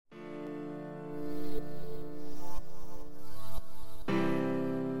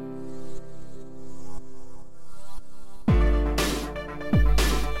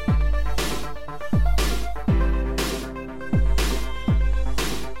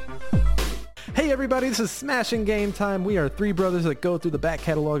Hey everybody, this is Smashing Game Time. We are three brothers that go through the back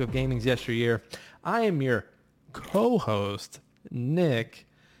catalog of gaming's yesteryear. I am your co-host, Nick.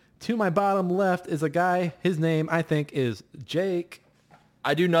 To my bottom left is a guy, his name I think is Jake.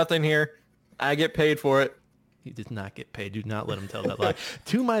 I do nothing here. I get paid for it. He does not get paid. Do not let him tell that lie.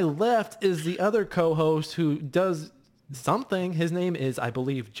 To my left is the other co-host who does something. His name is, I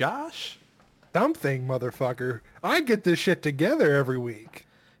believe, Josh. Something, motherfucker. I get this shit together every week.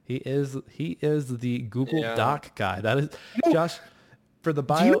 He is the Google Doc guy. That is Josh. For the Do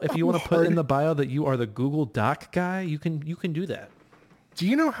bio, you know if you how want to put hard in the bio that you are the Google Doc guy, you can do that. Do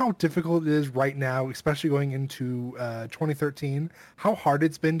you know how difficult it is right now, especially going into 2013, how hard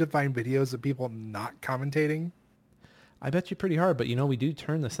it's been to find videos of people not commentating? I bet you pretty hard, but we do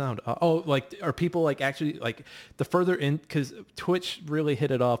turn the sound. Are people actually the further in, because Twitch really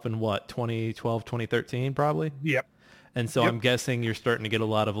hit it off in what, 2012, 2013 probably? Yep. And so I'm guessing you're starting to get a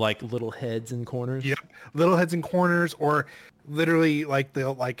lot of little heads in corners. Yep. Little heads in corners, or literally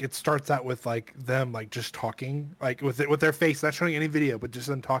it starts out with them just talking, with their face, not showing any video, but just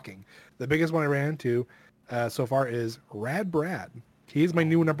them talking. The biggest one I ran into so far is Rad Brad. He's my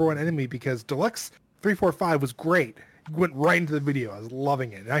new number one enemy because Deluxe 345 was great. He went right into the video. I was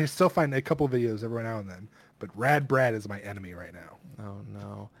loving it. And I still find a couple videos every now and then, but Rad Brad is my enemy right now. Oh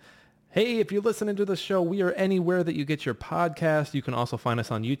no. Hey, if you're listening to the show, we are anywhere that you get your podcast. You can also find us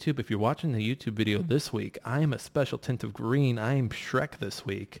on YouTube. If you're watching the YouTube video this week, I am a special tint of green. I am Shrek this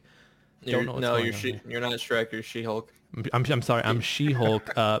week. You're not Shrek. You're She-Hulk. I'm sorry. I'm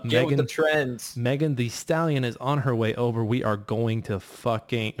She-Hulk. Get with the trends. Megan the Stallion is on her way over. We are going to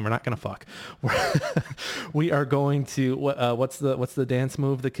we're not going to fuck. We are going to, what's the dance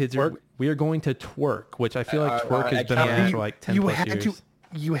move the kids are? We are going to twerk, which I feel like twerk has been around for 10 plus years.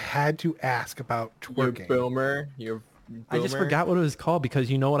 You had to ask about twerking. You're boomer. I just forgot what it was called because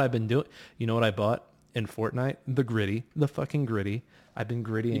you know what I've been doing? You know what I bought in Fortnite? The fucking gritty. I've been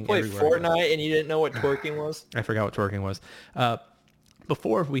grittying You played everywhere. Fortnite and you didn't know what twerking was? I forgot what twerking was.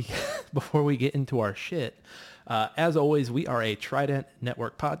 Before we get into our shit, as always, we are a Trident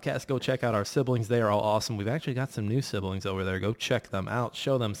Network podcast. Go check out our siblings. They are all awesome. We've actually got some new siblings over there. Go check them out.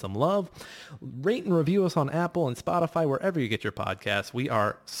 Show them some love. Rate and review us on Apple and Spotify, wherever you get your podcasts. We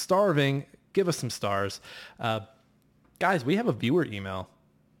are starving. Give us some stars. Guys, we have a viewer email.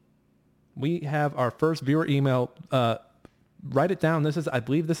 We have our first viewer email. Write it down. I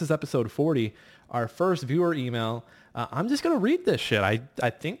believe this is episode 40. Our first viewer email. I'm just going to read this shit. I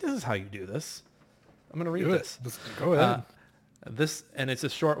think this is how you do this. I'm going to read this. Go ahead. And it's a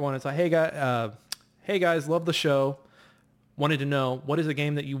short one. It's like, hey guys, love the show. Wanted to know, what is a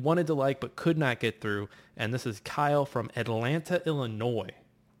game that you wanted to like but could not get through? And this is Kyle from Atlanta, Illinois.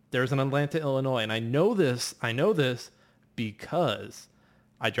 There's an Atlanta, Illinois. And I know this because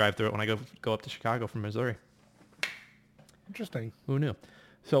I drive through it when I go up to Chicago from Missouri. Interesting. Who knew?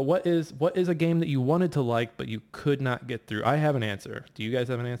 So what is a game that you wanted to like but you could not get through? I have an answer. Do you guys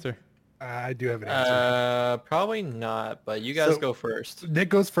have an answer? I do have an answer. Probably not, but you guys go first. Nick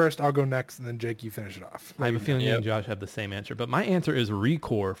goes first, I'll go next, and then Jake, you finish it off. I have a feeling you and Josh have the same answer, but my answer is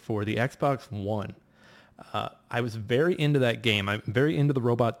ReCore for the Xbox One. I was very into that game. I'm very into the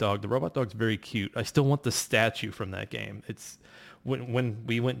robot dog. The robot dog's very cute. I still want the statue from that game. It's when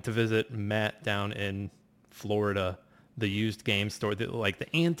we went to visit Matt down in Florida, the used game store, the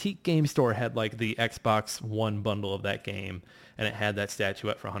antique game store had the Xbox One bundle of that game, and it had that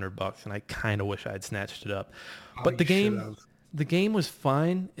statuette for $100, and I kind of wish I had snatched it up. But the game was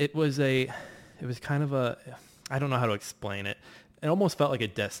fine. It was kind of a, I don't know how to explain it. It almost felt like a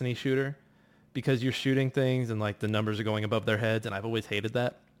Destiny shooter because you're shooting things and the numbers are going above their heads, and I've always hated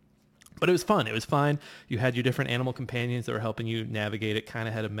that. But it was fun. It was fine. You had your different animal companions that were helping you navigate it. Kind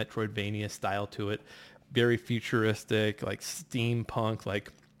of had a Metroidvania style to it. Very futuristic, steampunk,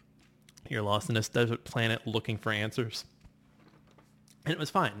 you're lost in this desert planet looking for answers. And it was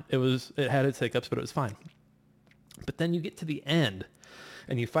fine. It had its hiccups, but it was fine. But then you get to the end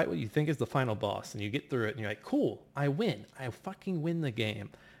and you fight what you think is the final boss, and you get through it and you're like, cool, I win. I fucking win the game.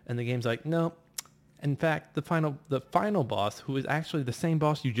 And the game's like, no. In fact, the final boss, who is actually the same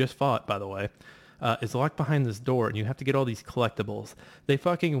boss you just fought, by the way, is locked behind this door, and you have to get all these collectibles. They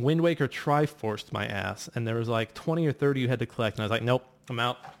fucking Wind Waker Triforced my ass, and there was 20 or 30 you had to collect, and I was like, nope, I'm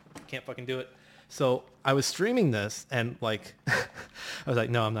out. Can't fucking do it. So I was streaming this, and I was like,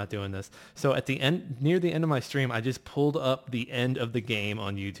 no, I'm not doing this. So near the end of my stream, I just pulled up the end of the game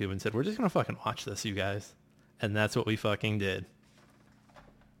on YouTube and said, we're just going to fucking watch this, you guys. And that's what we fucking did.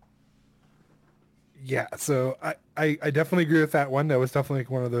 Yeah, so I definitely agree with that one. That was definitely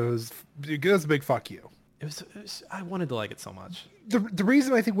one of those. It was a big fuck you. I wanted to like it so much. The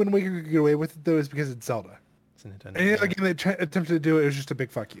reason I think Wind Waker could get away with it though is because it's Zelda. It's a Nintendo Any other game. game that attempted to do it was just a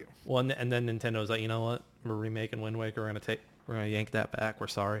big fuck you. Well, and then Nintendo's like, you know what? We're remaking Wind Waker. We're gonna yank that back. We're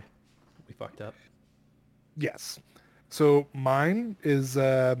sorry. We fucked up. Yes. So mine is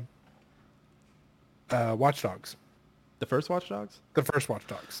Watch Dogs. The first Watch Dogs. The first Watch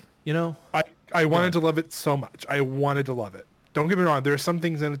Dogs. You know, I wanted to love it so much. I wanted to love it. Don't get me wrong. There are some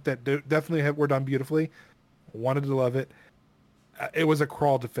things in it that definitely were done beautifully. Wanted to love it. It was a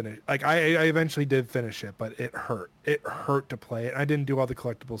crawl to finish. Like I eventually did finish it, but it hurt. It hurt to play it. I didn't do all the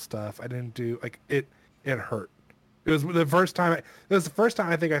collectible stuff. I didn't do like it. It hurt. It was the first time. It was the first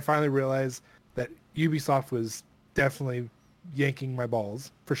time I think I finally realized that Ubisoft was definitely yanking my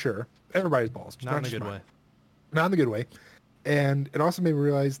balls for sure. Everybody's balls, not in a just good mine. way. Not in the good way. And it also made me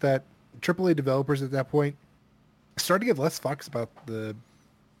realize that AAA developers at that point started to give less fucks about the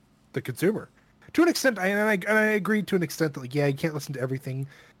consumer. To an extent, I agreed to an extent that, like, yeah, you can't listen to everything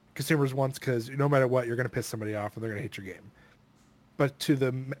consumers want because no matter what, you're going to piss somebody off and they're going to hate your game. But to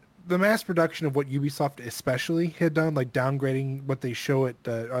the mass production of what Ubisoft especially had done, like downgrading what they show it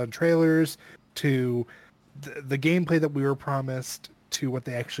on trailers to the gameplay that we were promised to what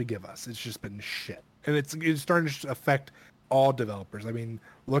they actually give us, it's just been shit. And it's starting to affect all developers. I mean,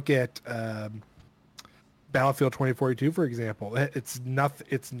 look at Battlefield 2042, for example. It's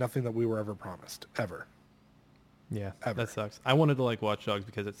nothing that we were ever promised, ever. Yeah, Ever. that sucks. I wanted to like Watch Dogs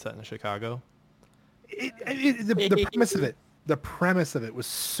because it's set in Chicago. The premise of it was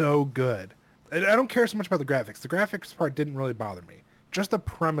so good. I don't care so much about the graphics. The graphics part didn't really bother me. Just the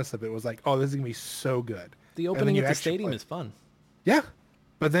premise of it was like, oh, this is gonna be so good. The And then opening you at the actually stadium play- is fun. Yeah,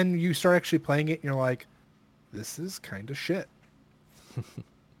 but then you start actually playing it, and you're like, this is kind of shit.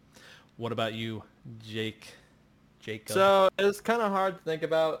 What about you, Jacob? So it's kind of hard to think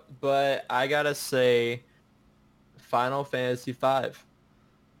about, but I gotta say, Final Fantasy V.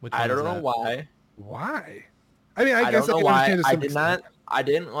 Which I one is don't know that? why. Why? I mean, I I guess don't know can why. understand to I some did extent. not. I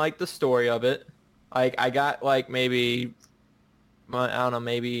didn't like the story of it. Like I got like maybe, I don't know,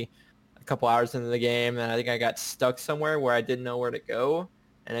 maybe a couple hours into the game, and I think I got stuck somewhere where I didn't know where to go,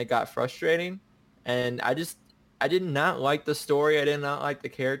 and it got frustrating. And I did not like the story. I did not like the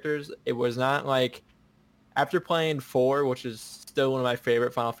characters. It was not like after playing 4, which is still one of my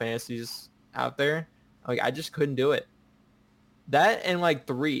favorite Final Fantasies out there. Like I just couldn't do it. That and like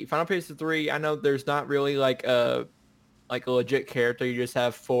 3, Final Fantasy 3. I know there's not really like a legit character. You just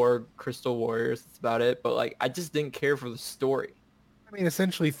have 4 Crystal Warriors. That's about it. But like I just didn't care for the story. I mean,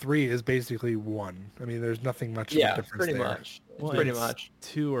 essentially 3 is basically 1. I mean, there's nothing much of a Yeah, difference pretty there. much. Well, Pretty it's much.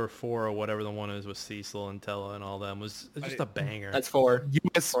 2 or 4 or whatever the one is with Cecil and Tella and all them was just a banger. That's 4.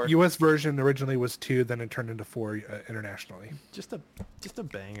 US version originally was 2, then it turned into 4 internationally. just a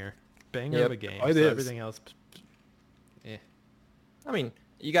banger of Yep. a game. Oh, it so is. everything else, eh. I mean,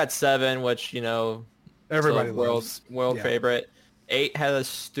 you got 7, which Everybody still loves. world Yeah. favorite. 8 had a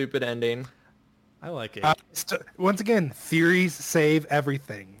stupid ending. I like it. Once again, theories save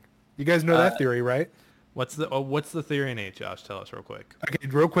everything. You guys know that theory, right? What's the theory in 8, Josh? Tell us real quick. Okay,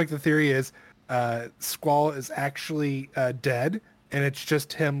 real quick, the theory is Squall is actually dead, and it's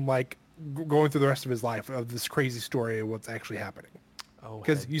just him like going through the rest of his life of this crazy story of what's actually happening. Oh,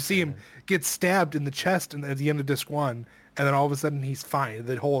 Because you see him get stabbed in the chest at the end of disc 1, and then all of a sudden he's fine.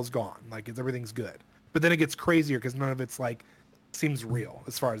 The hole is gone. Like everything's good. But then it gets crazier because none of it's like seems real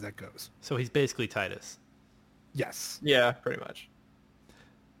as far as that goes. So he's basically Titus. Yes. Yeah, pretty much.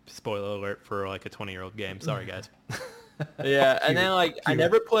 Spoiler alert for like a 20-year-old game. Sorry, guys. Yeah, and then like I Cute.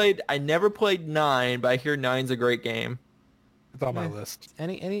 never played 9, but I hear 9's a great game. It's on my Yeah. list.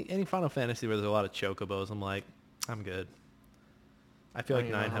 Any Final Fantasy where there's a lot of chocobos, I'm like, I'm good. I feel I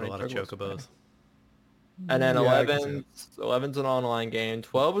like don't even 9 know had a how lot many of chocobos chocobos. And then Yeah, I can see 11's an online game.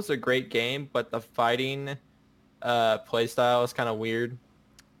 12 was a great game, but the fighting playstyle is kind of weird.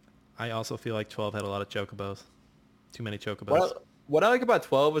 I also feel like 12 had a lot of chocobos. Too many chocobos. What I like about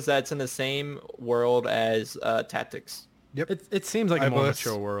 12 is that it's in the same world as Tactics. Yep. It seems like I a more will-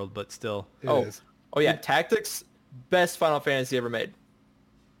 mature world, but still, It Oh. is. Oh yeah, Tactics, best Final Fantasy ever made.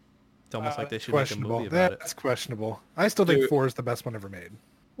 it's almost like they should make a Questionable. movie about it. That's questionable. I still think Dude. 4 is the best one ever made.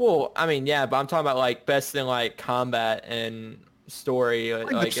 Well, I mean, yeah, but I'm talking about like best in like combat and story.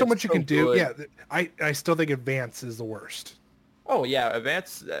 Like, Like, there's so it's much you can do. good. Yeah, I still think Advance is the worst. Oh yeah,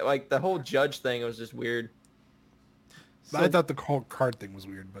 Advance, like the whole judge thing was just weird. I thought the whole card thing was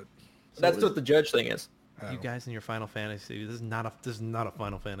weird, but That's is- what the judge thing is. You guys and your Final Fantasy. This is not a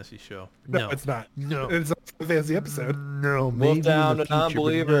Final Fantasy show. no, it's not. No. It's not a fantasy episode. No, Wolf down to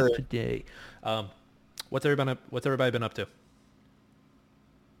non-believer. today. What's everybody been up to?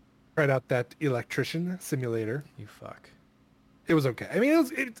 tried out that electrician simulator. You fuck. It was okay. I mean,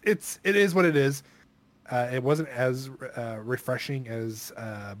 it is what it is. It wasn't as refreshing as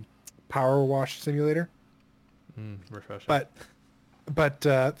Power Wash Simulator, Refreshing. but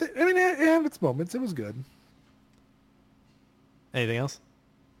I mean, it had its moments. It was good. Anything else?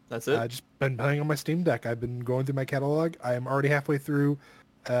 That's it. I just been playing on my Steam Deck. I've been going through my catalog. I am already halfway through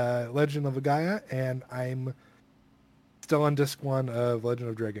Legend of Gaia, and I'm still on disc 1 of Legend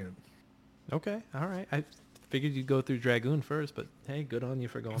of Dragoon. Okay, all right. I figured you'd go through Dragoon first, but hey, good on you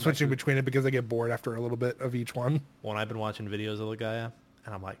for going. I'm switching back between it because I get bored after a little bit of each one. When I've been watching videos of Legaia,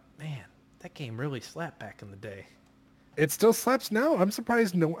 and I'm like, man, that game really slapped back in the day. It still slaps now. I'm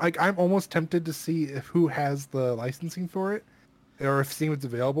surprised. No, like I'm almost tempted to see if who has the licensing for it, or if Steam is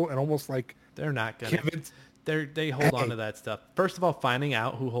available, and almost like They're not gonna. give it. They hold on Hey. to that stuff. First of all, finding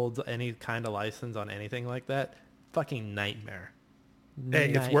out who holds any kind of license on anything like that, fucking nightmare.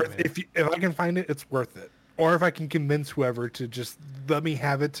 Hey, it's worth Nightmare. if I can find it, it's worth it. Or if I can convince whoever to just let me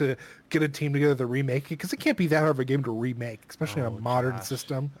have it to get a team together to remake it, because it can't be that hard of a game to remake, especially on Oh, a modern Josh.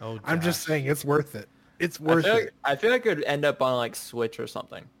 system. Oh, I'm just Josh. saying it's worth it. It's worth it. I feel like it would end up on like Switch or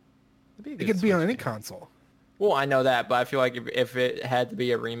something. It'd be a It good could be on Switch any game. console. Well, I know that, but I feel like if it had to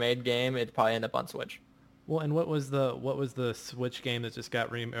be a remade game, it'd probably end up on Switch. Well, and what was the Switch game that just got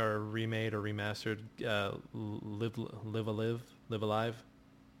remade or remastered? Live Alive.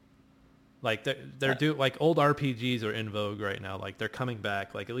 Like they're like old RPGs are in vogue right now. Like they're coming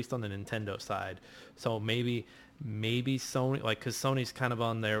back, like at least on the Nintendo side. So maybe Sony, like, because Sony's kind of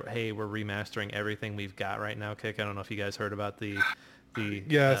on their, hey, we're remastering everything we've got right now kick. I don't know if you guys heard about the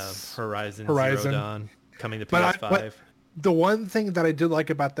Yes. Horizon Horizon. Zero Dawn coming to But PS5. the one thing that I did like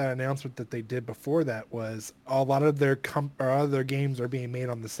about that announcement that they did before that was a lot of their other games are being made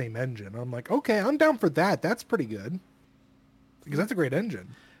on the same engine. I'm like, okay, I'm down for that. That's pretty good because that's a great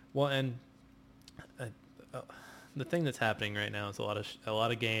engine. Well, and the thing that's happening right now is a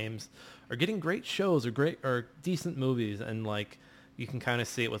lot of games are getting great shows or decent movies, and like you can kind of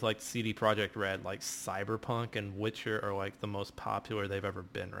see it with like CD Projekt Red, like Cyberpunk and Witcher are like the most popular they've ever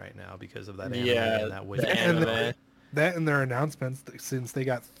been right now because of that anime Yeah, and that Witcher. the And anime. that and their announcements, since they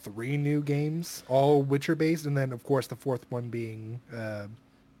got 3 new games, all Witcher based, and then of course the 4th one being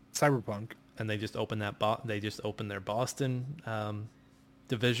Cyberpunk. And they just opened their Boston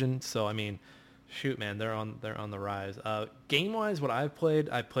division. So I mean, shoot, man, they're on the rise. Game wise, what I played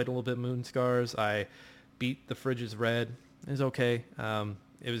a little bit Moonscars. I beat The Fridge is Red. It was okay.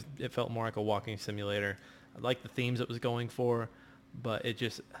 It felt more like a walking simulator. I liked the themes it was going for, but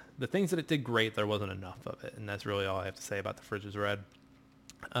the things that it did great, there wasn't enough of it, and that's really all I have to say about The Fridge is Red.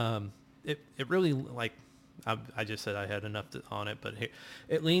 It really, like, I just said I had enough on it, but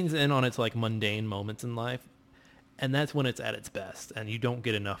it leans in on its like mundane moments in life, and that's when it's at its best, and you don't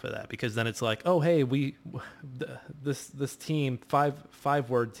get enough of that because then it's like, oh hey, this team, five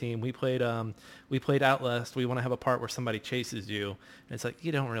word team, we played Outlast, we want to have a part where somebody chases you, and it's like,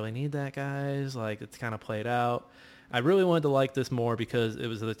 you don't really need that, guys. Like, it's kind of played out. I really wanted to like this more because it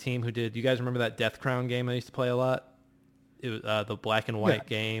was the team who did, you guys remember that Death Crown game I used to play a lot? It was the black and white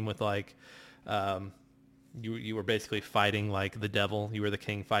game with like you were basically fighting like the devil. You were the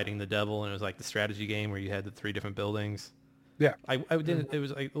king fighting the devil, and it was like the strategy game where you had the 3 different buildings. Yeah. I did it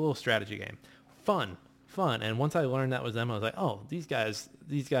was like a little strategy game. Fun. And once I learned that was them, I was like, oh, these guys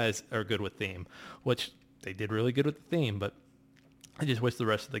are good with theme, which they did really good with the theme, but I just wish the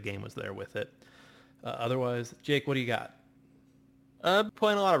rest of the game was there with it. Otherwise, Jake, what do you got? I'm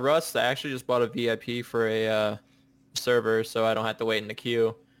playing a lot of Rust. I actually just bought a VIP for a server, so I don't have to wait in the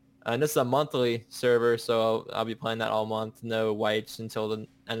queue. And this is a monthly server, so I'll be playing that all month. No wipes until the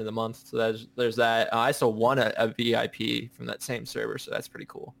end of the month. So there's that. I also won a VIP from that same server, so that's pretty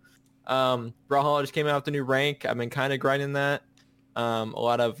cool. Brawlhalla just came out with the new rank. I've been kind of grinding that. A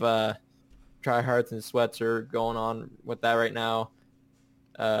lot of tryhards and sweats are going on with that right now.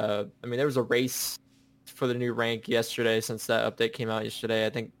 I mean, there was a race for the new rank yesterday since that update came out yesterday. I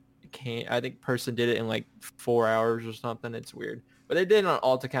think Person did it in like 4 hours or something. It's weird. But they did it on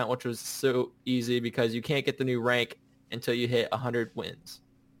alt account, which was so easy because you can't get the new rank until you hit 100 wins.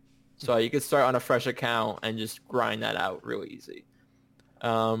 So you could start on a fresh account and just grind that out real easy.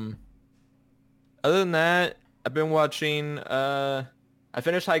 Other than that, I've been watching, I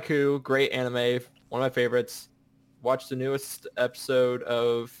finished Haiku, great anime, one of my favorites. Watched the newest episode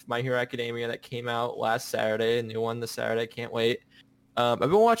of My Hero Academia that came out last Saturday, a new one this Saturday, can't wait. I've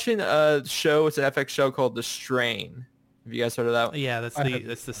been watching a show, it's an FX show called The Strain. Have you guys heard of that? Yeah, that's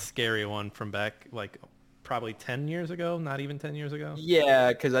the scary one from back like probably 10 years ago, not even 10 years ago.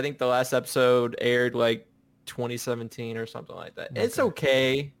 Yeah, because I think the last episode aired like 2017 or something like that. It's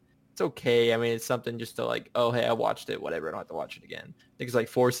okay. it's okay. I mean, it's something just to like, oh hey, I watched it, whatever. I don't have to watch it again. I think it's like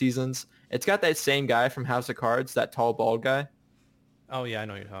 4 seasons. It's got that same guy from House of Cards, that tall bald guy. Oh yeah, I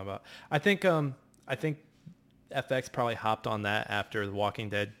know what you're talking about. I think FX probably hopped on that after The Walking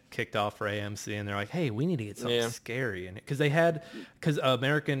Dead kicked off for AMC, and they're like, hey, we need to get something scary in it because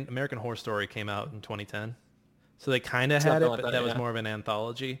American Horror Story came out in 2010, so they kind of had it, but that was more of an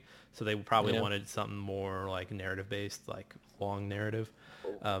anthology. So they probably wanted something more like narrative based, like long narrative.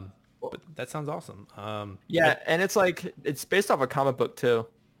 But that sounds awesome. Yeah, and it's like it's based off a comic book too.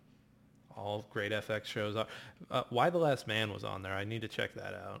 All great FX shows are. Why the Last Man was on there. I need to check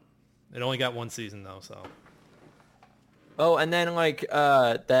that out. It only got 1 season though, so. Oh, and then like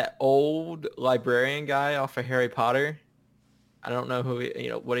that old librarian guy off of Harry Potter. I don't know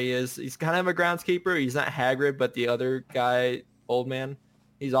what he is. He's kind of a groundskeeper. He's not Hagrid, but the other guy, old man.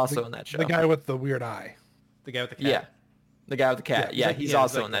 He's also in that show. The guy with the weird eye. The guy with the cat. Yeah, the guy with the cat. Yeah, he's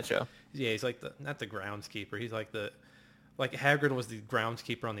also in that show. Yeah, he's like not the groundskeeper. He's like like Hagrid was the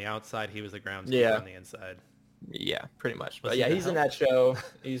groundskeeper on the outside. He was the groundskeeper on the inside. Yeah, pretty much. But yeah, he's in that show.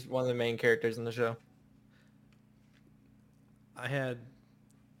 He's one of the main characters in the show.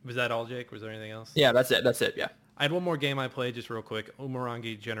 Was that all, Jake? Was there anything else? Yeah, that's it. Yeah. I had one more game I played just real quick.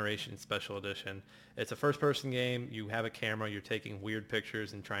 Umurangi Generation Special Edition. It's a first-person game. You have a camera. You're taking weird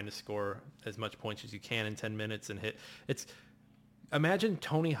pictures and trying to score as much points as you can in 10 minutes and hit. Imagine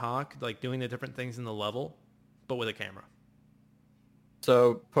Tony Hawk like doing the different things in the level, but with a camera.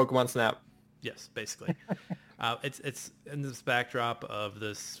 So Pokemon Snap. Yes, basically. It's in this backdrop of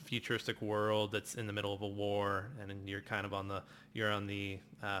this futuristic world that's in the middle of a war, and you're kind of on the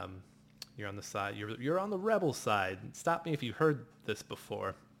side. You're on the rebel side. Stop me if you've heard this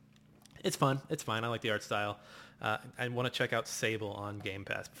before. It's fun. It's fine. I like the art style. I want to check out Sable on Game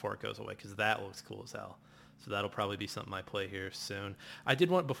Pass before it goes away because that looks cool as hell. So that'll probably be something I play here soon.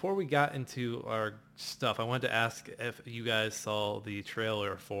 Before we got into our stuff, I wanted to ask if you guys saw the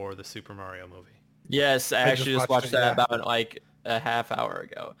trailer for the Super Mario movie. Yes, I actually just watched that about like a half hour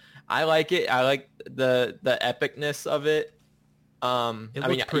ago. I like it. I like the epicness of it. I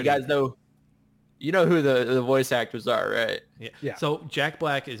mean, you guys know who the voice actors are, right? Yeah. So Jack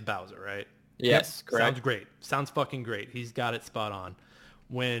Black is Bowser, right? Yes, correct. Sounds great. Sounds fucking great. He's got it spot on.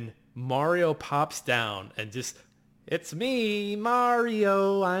 When Mario pops down and just, it's me,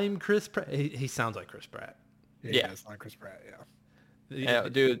 Mario, I'm Chris Pratt. He sounds like Chris Pratt. Yeah, it's not Chris Pratt, yeah,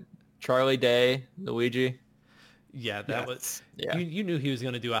 dude, Charlie Day, Luigi. Yeah, that was, you knew he was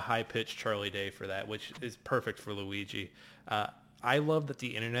going to do a high-pitched Charlie Day for that, which is perfect for Luigi. I love that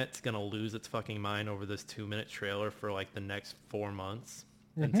the internet's going to lose its fucking mind over this 2-minute trailer for like the next 4 months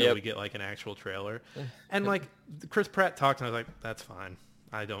until we get like an actual trailer. And like Chris Pratt talked and I was like, that's fine.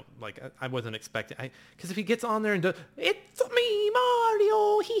 I wasn't expecting, because if he gets on there and does, it's me,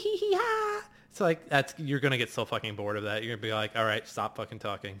 Mario, hee hee hee ha. It's like, you're going to get so fucking bored of that. You're going to be like, all right, stop fucking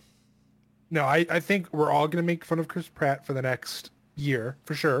talking. No, I think we're all going to make fun of Chris Pratt for the next year,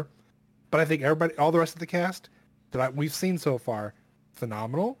 for sure. But I think all the rest of the cast that we've seen so far,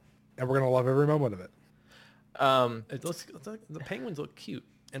 phenomenal, and we're going to love every moment of it. The penguins look cute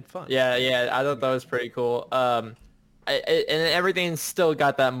and fun. Yeah, I thought that was pretty cool. And everything's still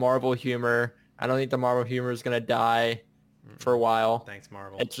got that Marvel humor. I don't think the Marvel humor is going to die for a while. Thanks,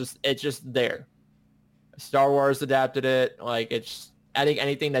 Marvel. It's just there. Star Wars adapted it. Like, I think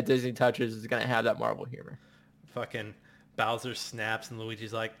anything that Disney touches is going to have that Marvel humor. Fucking Bowser snaps and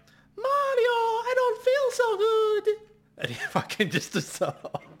Luigi's like, Mario, I don't feel so good. And he fucking just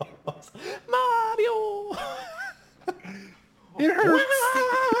dissolves. Mario. It hurts.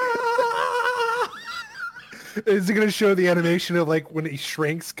 Is it going to show the animation of like when he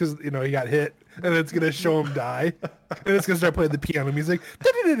shrinks because he got hit, and it's going to show him die, and it's going to start playing the piano music.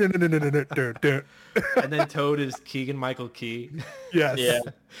 And then Toad is Keegan-Michael Key. Yes. Yeah.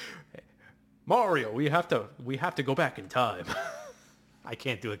 Mario, we have to go back in time. I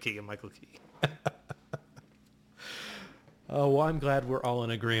can't do a Keegan-Michael Key. Oh, well, I'm glad we're all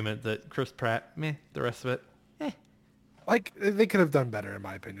in agreement that Chris Pratt, meh, the rest of it, eh. Like, they could have done better, in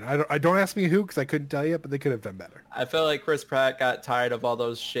my opinion. I don't ask me who, because I couldn't tell you, but they could have done better. I feel like Chris Pratt got tired of all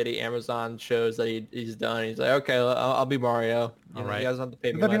those shitty Amazon shows that he's done. He's like, okay, I'll be Mario. All right. You guys don't have to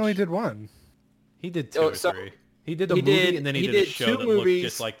pay me But much. he only did one. He did two or three. He did a movie, and then he did a show that looked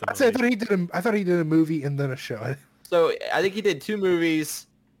just like the movie. I thought he did a movie and then a show. So I think he did 2 movies.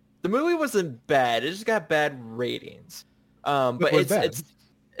 The movie wasn't bad. It just got bad ratings. But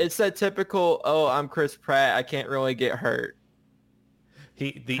it's that typical, I'm Chris Pratt, I can't really get hurt.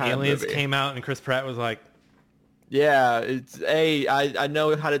 The aliens came out and Chris Pratt was like, yeah, I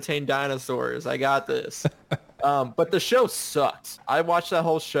know how to tame dinosaurs. I got this. But the show sucks. I watched that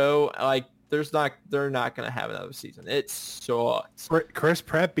whole show. Like, they're not gonna have another season. It sucks. Chris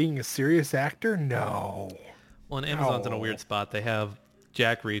Pratt being a serious actor? No. Well, and Amazon's in a No. weird spot. They have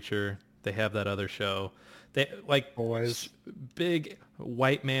Jack Reacher. They have that other show. They like Boys. big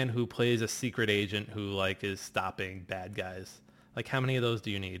white man who plays a secret agent who like is stopping bad guys. Like, how many of those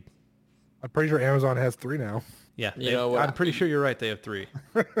do you need? I'm pretty sure Amazon has 3 now. Yeah, You know what? I'm pretty sure you're right. They have 3.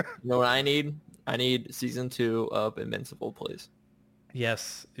 You know what I need? I need season 2 of Invincible, please.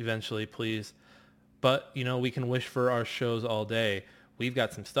 Yes, eventually, please. But, we can wish for our shows all day. We've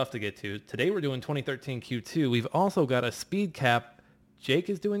got some stuff to get to. Today we're doing 2013 Q2. We've also got a speed cap. Jake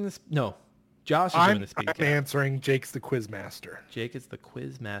is doing this. No, Josh is doing the speed I'm cap. answering. Jake's the quiz master. Jake is the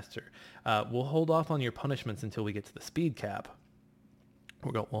quiz master. We'll hold off on your punishments until we get to the speed cap.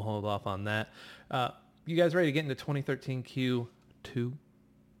 We'll hold off on that. You guys ready to get into 2013 Q2?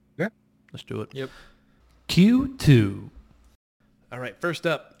 Yeah. Let's do it. Yep. Q2. All right, first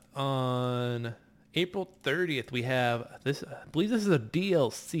up on April 30th, we have this. I believe this is a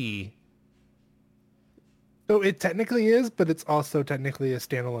DLC. So it technically is, but it's also technically a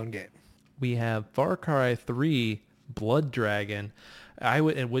standalone game. We have Far Cry 3 Blood Dragon.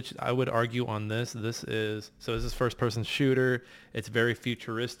 Which I would argue on this. This is first person shooter. It's very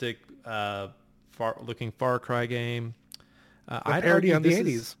futuristic, looking Far Cry game. A parody on the this 80s.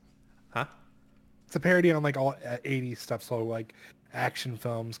 is- Huh? It's a parody on like all 80s stuff. So like action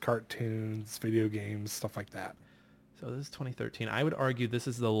films, cartoons, video games, stuff like that. So this is 2013. I would argue this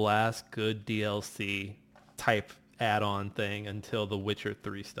is the last good DLC type add-on thing until the Witcher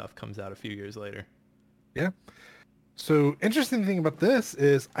 3 stuff comes out a few years later. Yeah. So interesting thing about this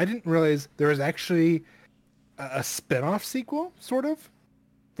is I didn't realize there was actually a spin-off sequel, sort of,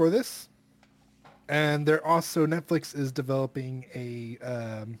 for this. And they're also, Netflix is developing a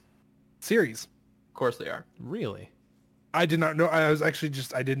series. Of course they are. Really? I did not know. I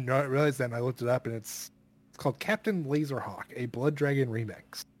didn't realize that, and I looked it up, and it's called Captain Laserhawk, a Blood Dragon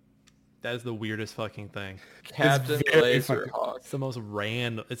remix. That is the weirdest fucking thing. Captain very fucking- Laserhawk. It's the most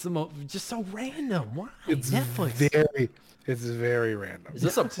random. It's the most just so random. Why? It's Netflix. it's very random. Is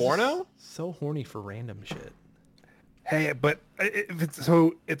this a Netflix is porno? So horny for random shit. Hey, but it's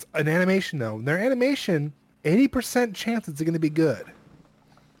an animation though. And their animation, 80% chance it's going to be good.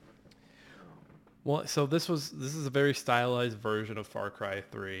 Well, so this is a very stylized version of Far Cry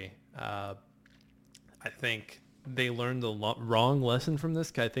 3. I think they learned the wrong lesson from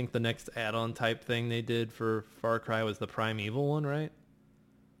this. I think the next add-on type thing they did for Far Cry was the Primeval one, right?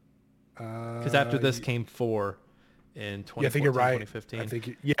 Because after this came 4 in 2014, I think you're right. 2015. I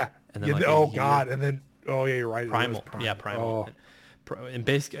think yeah. And then Yeah, like a oh year- god, and then yeah, you're right. it was Primal. Prime. Yeah, Primal. Oh, And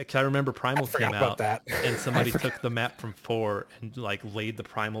basically, 'cause I remember Primal forgot came about out, that. and somebody took the map from 4 and like laid the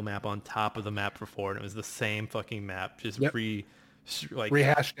Primal map on top of the map for 4, and it was the same fucking map, just Yep.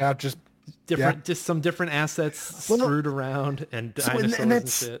 Rehashed out, just different, just some different assets Well, no- screwed around and So, and dinosaurs and,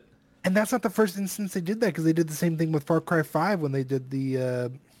 that's- shit. and that's not the first instance they did that, because they did the same thing with Far Cry 5 when they did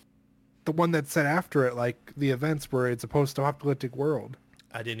the one that set after it, like the events where it's a post-apocalyptic world.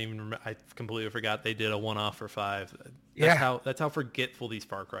 I didn't even remember. I completely forgot they did a one-off for 5. Yeah. That's how forgetful these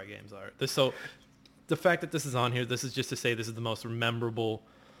Far Cry games are. So the fact that this is on here, this is just to say this is the most memorable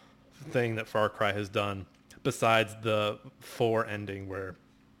thing that Far Cry has done, besides the 4 ending where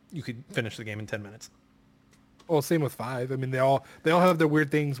you could finish the game in 10 minutes. Well, same with 5. I mean, they all have their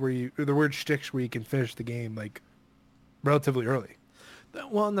weird things the weird shticks where you can finish the game like relatively early.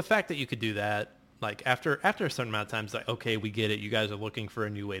 Well, and the fact that you could do that, like after a certain amount of time, it's like, okay, we get it. You guys are looking for a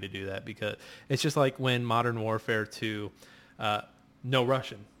new way to do that, because it's just like when Modern Warfare 2, no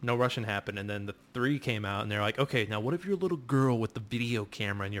Russian happened, and then the 3 came out, and they're like, okay, now what if you're a little girl with the video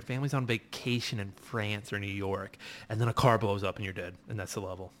camera and your family's on vacation in France or New York, and then a car blows up and you're dead, and that's the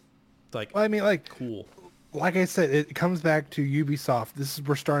level. It's like, Well, I mean, like cool. I said, it comes back to Ubisoft.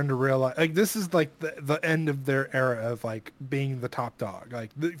 We're starting to realize, like, this is like the end of their era of like being the top dog.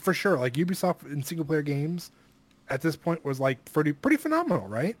 Like for sure, like Ubisoft in single player games at this point was like pretty phenomenal,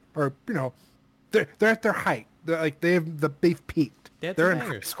 right? Or they're at their height. They've peaked. They had They're some in high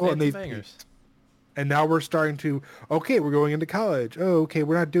bangers. school They and had they've some bangers. peaked. And now we're starting to, okay, we're going into college. Oh, okay,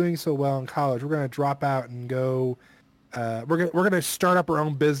 we're not doing so well in college. We're going to drop out and go. We're gonna start up our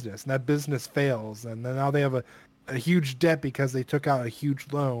own business, and that business fails, and then now they have a huge debt because they took out a huge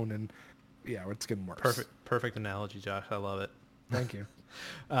loan, and yeah, it's getting worse. Perfect analogy, Josh. I love it. Thank you.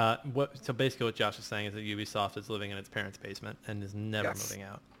 So basically what Josh is saying is that Ubisoft is living in its parents' basement and is never Yes. moving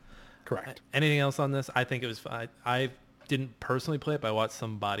out. Correct. Anything else on this? I think it was fine. I didn't personally play it, but I watched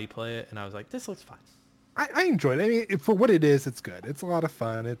somebody play it, and I was like, this looks fine. I enjoyed it. I mean, for what it is, it's good. It's a lot of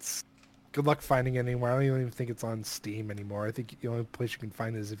fun. good luck finding it anymore. I don't even think it's on Steam anymore. I think the only place you can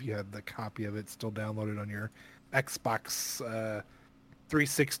find it is if you have the copy of it still downloaded on your Xbox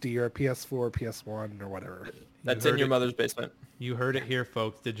 360 or PS4 or PS1 or whatever. That's You in your heard mother's basement. You heard it here,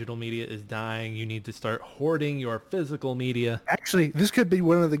 folks. Digital media is dying. You need to start hoarding your physical media. Actually, this could be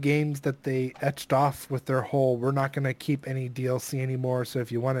one of the games that they etched off with their whole, we're not going to keep any DLC anymore, so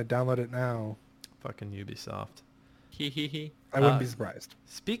if you want it, download it now. Fucking Ubisoft. Hee hee hee. I wouldn't be surprised.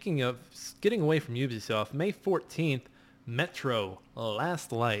 Speaking of getting away from Ubisoft, May 14th, Metro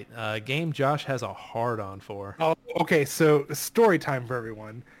Last Light, a game Josh has a hard-on for. Oh, okay, so story time for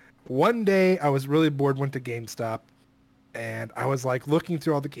everyone. One day, I was really bored, went to GameStop, and I was like looking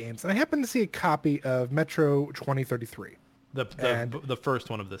through all the games, and I happened to see a copy of Metro 2033. The first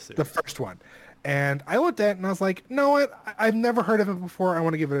one of this series. The first one. And I looked at it and I was like, you know what? I've never heard of it before. I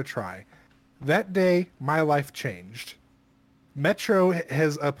want to give it a try. That day, my life changed. Metro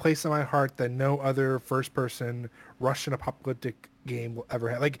has a place in my heart that no other first-person Russian apocalyptic game will ever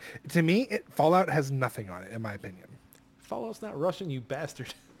have. Like, to me, Fallout has nothing on it, in my opinion. Fallout's not Russian, you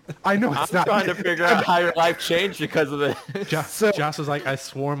bastard. I know it's I'm not. trying to figure out how your life changed because of it. Josh was like, I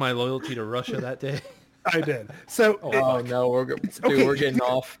swore my loyalty to Russia that day. I did. So, Oh no, we're getting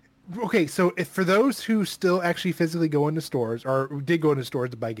off. Okay, so if for those who still actually physically go into stores or did go into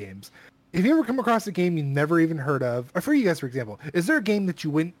stores to buy games, if you ever come across a game you never even heard of, or for you guys, for example, is there a game that you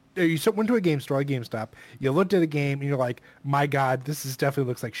went to a game store, like GameStop, you looked at a game and you're like, my God, this definitely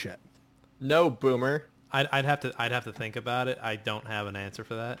looks like shit. No, boomer. I'd have to think about it. I don't have an answer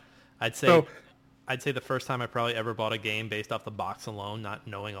for that. I'd say the first time I probably ever bought a game based off the box alone, not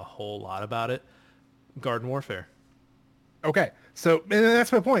knowing a whole lot about it, Garden Warfare. Okay, so and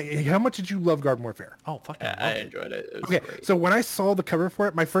that's my point. How much did you love Garden Warfare? Oh, fucking Yeah, I loved it. enjoyed it. It was Okay, great. so when I saw the cover for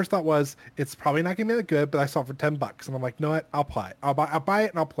it, my first thought was it's probably not gonna be that good, but I saw it for $10, and I'm like, you know what? I'll play it. I'll buy it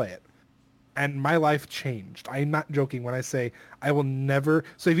and I'll play it. And my life changed. I'm not joking when I say I will never.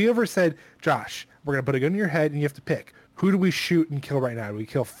 So if you ever said, Josh, we're gonna put a gun in your head and you have to pick, who do we shoot and kill right now? Do we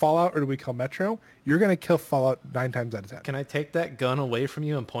kill Fallout or do we kill Metro? You're gonna kill Fallout 9 times out of 10. Can I take that gun away from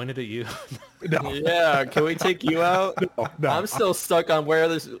you and point it at you? No, Yeah, can we take you out? no. I'm still stuck on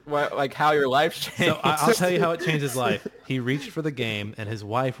how your life changed. So I'll tell you how it changed his life. He reached for the game, and his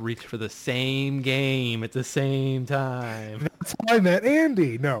wife reached for the same game at the same time. That's how I met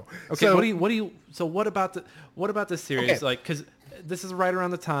Andy. No. Okay, So, what about the series? Okay. Like, because this is right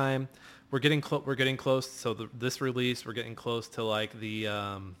around the time we're getting close. So this release, we're getting close to like the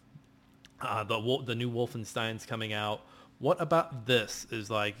new Wolfenstein's coming out. What about this is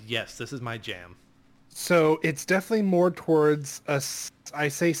like, yes, this is my jam. So it's definitely more towards I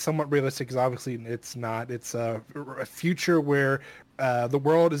say somewhat realistic because obviously it's not. It's a future where the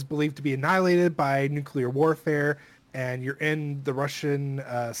world is believed to be annihilated by nuclear warfare, and you're in the Russian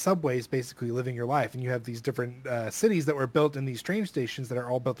subways basically living your life, and you have these different cities that were built in these train stations that are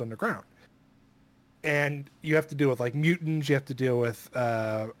all built underground. And you have to deal with like mutants, you have to deal with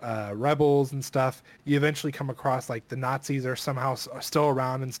rebels and stuff. You eventually come across like the Nazis are somehow still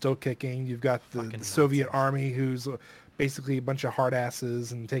around and still kicking. You've got the Soviet army who's basically a bunch of hard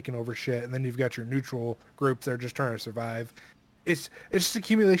asses and taking over shit. And then you've got your neutral groups that are just trying to survive. It's just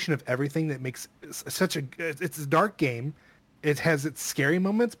accumulation of everything that makes it's a dark game. It has its scary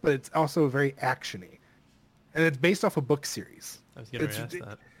moments, but it's also very actiony. And it's based off a book series. I was going to ask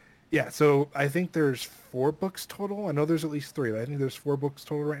that. Yeah, so I think there's 4 books total. I know there's at least 3, but I think there's 4 books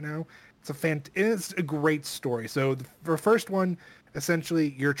total right now. It's a great story. So the first one,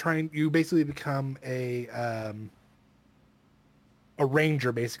 essentially, you basically become a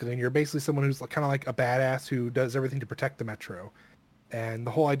ranger, basically, and you're basically someone who's kind of like a badass who does everything to protect the Metro. And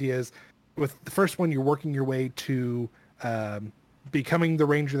the whole idea is, with the first one, you're working your way to becoming the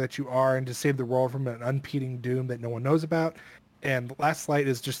ranger that you are and to save the world from an unpending doom that no one knows about. And Last Light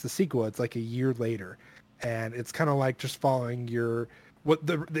is just the sequel. It's like a year later, and it's kind of like just following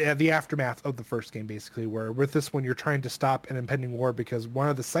the aftermath of the first game, basically. Where with this one, you're trying to stop an impending war because one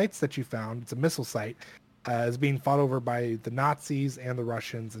of the sites that you found, it's a missile site, is being fought over by the Nazis and the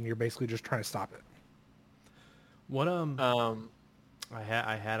Russians, and you're basically just trying to stop it. What I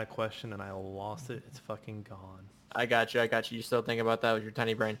had a question and I lost it. It's fucking gone. I got you. You still think about that with your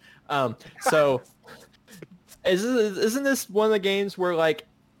tiny brain. So isn't this one of the games where like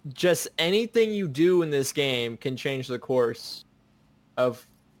just anything you do in this game can change the course of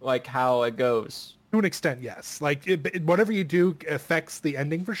like how it goes? To an extent, yes. Like whatever you do affects the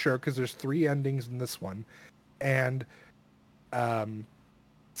ending for sure, because there's 3 endings in this one, and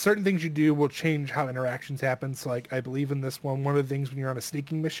certain things you do will change how interactions happen. So like I believe in this one of the things when you're on a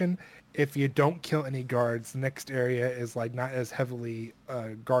sneaking mission, if you don't kill any guards, the next area is like not as heavily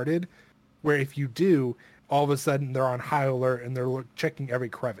guarded. where if you do, all of a sudden they're on high alert and they're checking every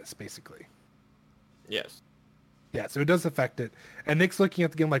crevice, basically. Yes. Yeah, so it does affect it. And Nick's looking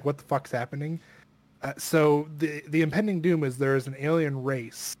at the game like, what the fuck's happening? So the impending doom is there is an alien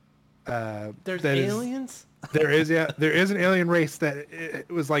race. There's that is- aliens? there is an alien race that it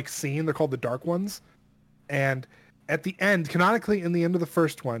was like seen. They're called the Dark Ones. And at the end, canonically in the end of the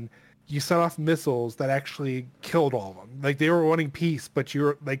first one, you set off missiles that actually killed all of them. Like they were wanting peace, but you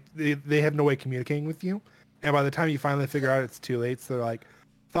were like they have no way of communicating with you. And by the time you finally figure out it's too late, so they're like,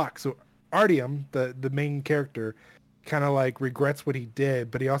 fuck. So Artyom, the main character, kind of like regrets what he did,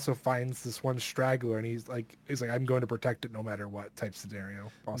 but he also finds this one straggler and he's like I'm going to protect it no matter what type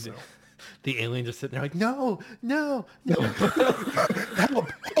scenario also. The aliens are sitting there like, no.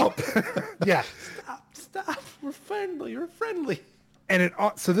 Help. Yeah. Stop. We're friendly. And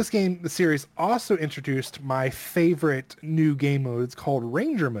so this game, the series, also introduced my favorite new game mode. It's called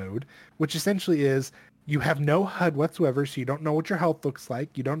Ranger Mode, which essentially is you have no HUD whatsoever, so you don't know what your health looks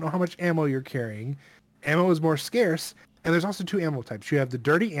like. You don't know how much ammo you're carrying. Ammo is more scarce, and there's also two ammo types. You have the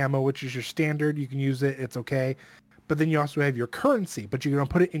dirty ammo, which is your standard. You can use it. It's okay. But then you also have your currency, but you don't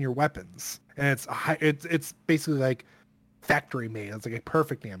put it in your weapons. And it's basically like factory made. It's like a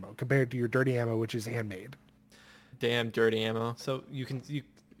perfect ammo compared to your dirty ammo, which is handmade. Damn dirty ammo. So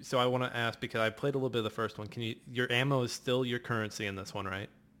so I want to ask, because I played a little bit of the first one. Your ammo is still your currency in this one, right?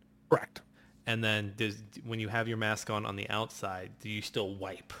 Correct. And then when you have your mask on the outside, do you still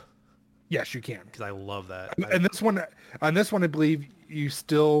wipe? Yes, you can. Because I love that. And on this one, I believe you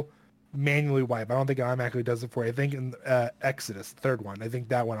still manually wipe. I don't think it automatically does it for you. I think in Exodus, the third one, I think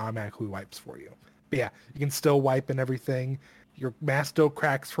that one automatically wipes for you. But yeah, you can still wipe and everything. Your mask still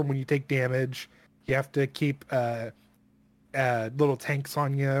cracks from when you take damage. You have to keep little tanks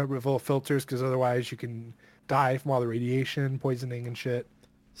on you with little filters, because otherwise you can die from all the radiation, poisoning, and shit.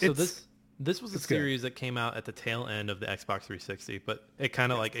 So this was a series that came out at the tail end of the Xbox 360, but it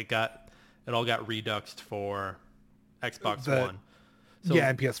kind of like it all got reduxed for Xbox One. So, yeah,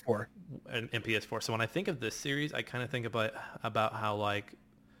 and PS4. And PS4. So when I think of this series, I kind of think about how like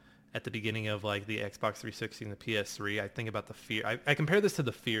at the beginning of like the Xbox 360 and the PS3, I think about the Fear. I compare this to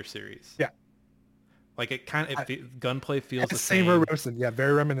the Fear series. Yeah. Like gunplay feels the same. same. Yeah,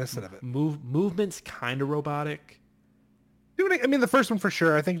 very reminiscent of it. Movement's kind of robotic. I mean, the first one for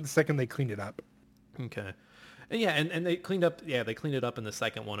sure. I think the second they cleaned it up. Okay. And yeah, and they cleaned up. Yeah, they cleaned it up in the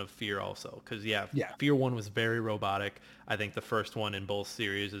second one of Fear also, because Fear 1 was very robotic. I think the first one in both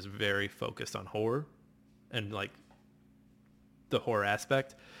series is very focused on horror, and like the horror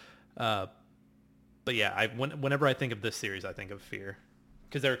aspect. But yeah, whenever I think of this series, I think of Fear,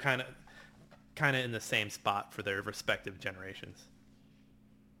 because they're kind of in the same spot for their respective generations.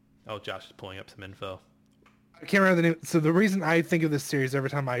 Oh, Josh is pulling up some info. I can't remember the name. So the reason I think of this series every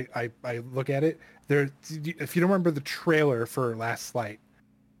time I look at it, if you don't remember the trailer for Last Light,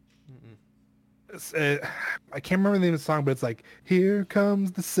 I can't remember the name of the song, but it's like, here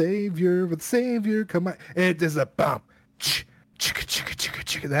comes the savior, but the savior come on. And it is a bump.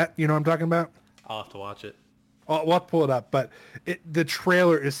 That, you know what I'm talking about? I'll have to watch it. We'll have to pull it up, but the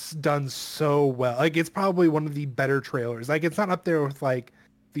trailer is done so well. Like, it's probably one of the better trailers. Like, it's not up there with like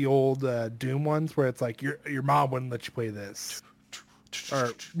the old Doom ones where it's like your mom wouldn't let you play this,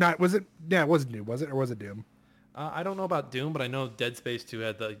 or not. Was it? Yeah, it wasn't Doom, was it, or was it Doom? I don't know about Doom, but I know Dead Space 2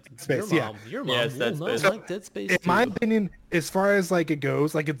 had the Space. Your mom Yes, will not Space. like Dead Space 2. In my opinion, as far as like it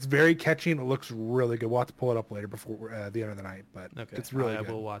goes, like it's very catchy and it looks really good. We'll have to pull it up later before the end of the night, but Okay, it's really I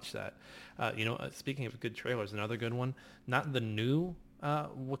good. will watch that. Speaking of good trailers, another good one, not the new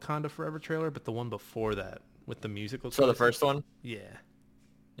Wakanda Forever trailer, but the one before that with the musical. So the choices. first one? Yeah.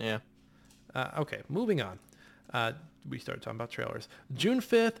 Yeah. Okay, moving on. We started talking about trailers. June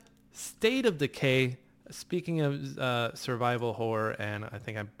 5th, State of Decay. Speaking of survival horror, and I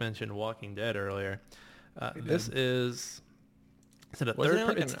think I mentioned Walking Dead earlier, this is it a Wasn't third? it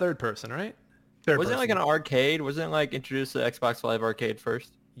like It's third person, right? Wasn't it like an arcade? Wasn't it like introduced to Xbox Live Arcade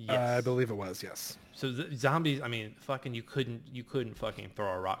first? Yes. I believe it was, yes. So the zombies, I mean, fucking, you couldn't fucking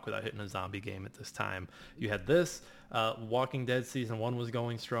throw a rock without hitting a zombie game at this time. You had this. Walking Dead season 1 was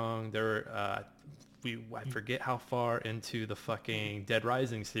going strong. I forget how far into the fucking Dead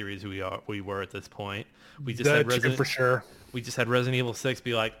Rising series we were at this point. We just had for sure. We just had Resident Evil 6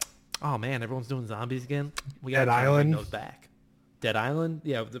 be like, oh man, everyone's doing zombies again. We got Dead Island. those back. Dead Island,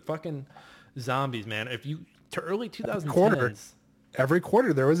 yeah, the fucking zombies, man. If you to early 2010s. Every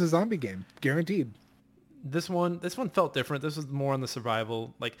quarter there was a zombie game, guaranteed. This one felt different. This was more on the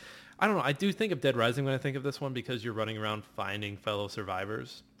survival. Like, I don't know. I do think of Dead Rising when I think of this one because you're running around finding fellow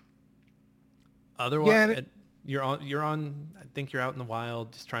survivors. Otherwise, You're on. I think you're out in the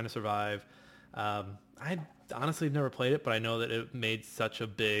wild, just trying to survive. I honestly have never played it, but I know that it made such a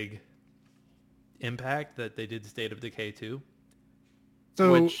big impact that they did State of Decay 2.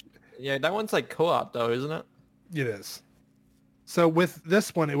 So Which, yeah, that one's like co-op though, isn't it? it is. So with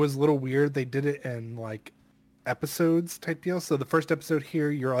this one, it was a little weird. They did it in like episodes type deal. So the first episode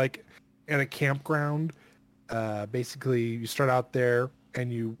here, you're like in a campground. Basically, you start out there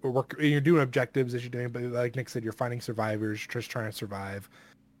and you work. You're doing objectives as you're doing, but like Nick said, you're finding survivors, just trying to survive.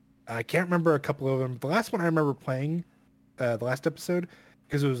 I can't remember a couple of them. The last one I remember playing, the last episode,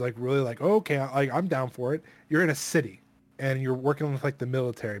 because it was like really like, oh, okay, I'm down for it. You're in a city and you're working with like the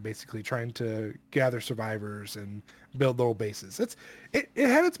military, basically trying to gather survivors and build little bases. It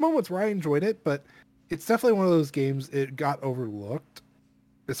had its moments where I enjoyed it, but it's definitely one of those games it got overlooked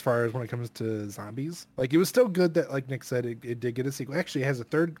as far as when it comes to zombies. Like it was still good that, like Nick said, it did get a sequel. Actually, it has a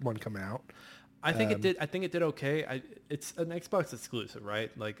third one coming out. I think it did. I think it did okay. It's an Xbox exclusive,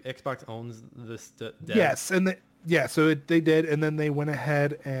 right? Like Xbox owns this. Dev. Yes, and so they did, and then they went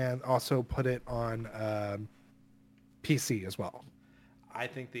ahead and also put it on PC as well. I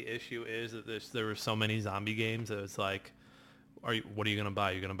think the issue is that there were so many zombie games that it's like, what are you gonna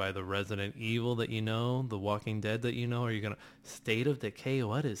buy? You're gonna buy the Resident Evil that you know, the Walking Dead that you know, or are you gonna State of Decay?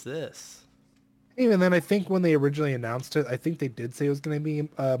 What is this? Even then, I think when they originally announced it, I think they did say it was going to be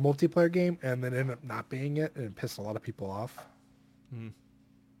a multiplayer game, and then ended up not being it, and it pissed a lot of people off.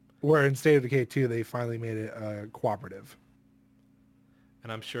 Where in State of Decay 2, they finally made it cooperative.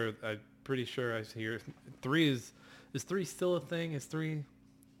 And I'm pretty sure I hear 3 is 3 still a thing? Is 3?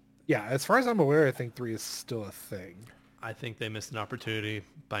 Yeah, as far as I'm aware, I think 3 is still a thing. I think they missed an opportunity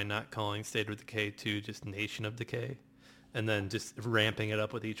by not calling State of Decay 2 just Nation of Decay, and then just ramping it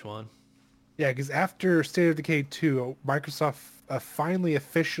up with each one. Yeah, because after State of Decay 2, Microsoft finally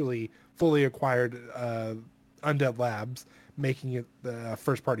officially fully acquired Undead Labs, making it the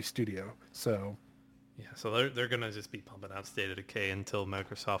first-party studio. So, yeah, so they're gonna just be pumping out State of Decay until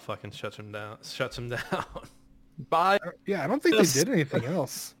Microsoft fucking shuts them down. Buy. Yeah, I don't think they did anything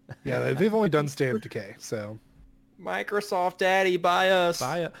else. Yeah, they've only done State of Decay. So, Microsoft Daddy, buy us.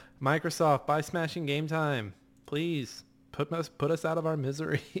 Microsoft, buy Smashing Game Time, please. Put us out of our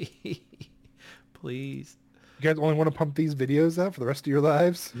misery. Please. You guys only want to pump these videos out for the rest of your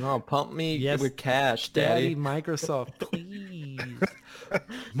lives? No, pump me Yes, with cash, Daddy. Microsoft, please.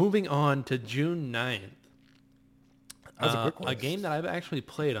 Moving on to June 9th. A game that I've actually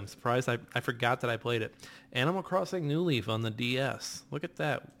played. I'm surprised I forgot that I played it. Animal Crossing New Leaf on the DS. Look at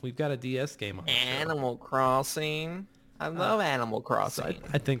that. We've got a DS game on the show. Animal Crossing. I love Animal Crossing.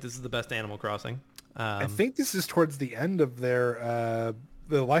 I think this is the best Animal Crossing. I think this is towards the end of their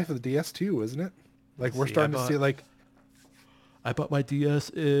the life of the DS2, isn't it? Like we're starting to see like. I bought my DS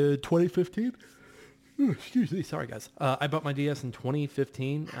in 2015. Excuse me, sorry guys. I bought my DS in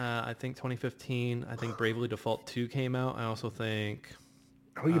 2015. I think 2015. I think Bravely Default 2 came out. I also think.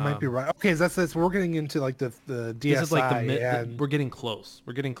 Oh, you might be right. Okay, that's we're getting into like the DSi. This is like we're getting close.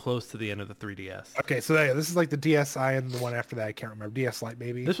 We're getting close to the end of the 3DS. Okay, so yeah, this is like the DSi and the one after that I can't remember. DS Lite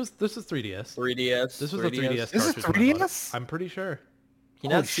maybe. This was 3DS. 3DS. This was the 3DS. This is 3DS? I'm pretty sure.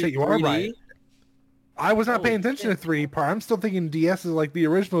 Holy shit, you are right. I was not paying attention to 3D part. I'm still thinking DS is like the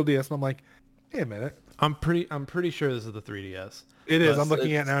original DS, and I'm like, wait a minute. I'm pretty sure this is the 3DS. It is. I'm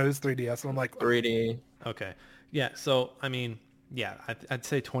looking at it now. It is 3DS, and I'm like, 3D. Okay. Yeah. So I mean, yeah, I'd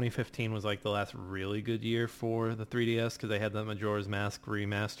say 2015 was like the last really good year for the 3DS because they had the Majora's Mask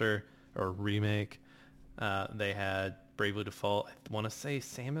remaster or remake. They had Bravely Default. I want to say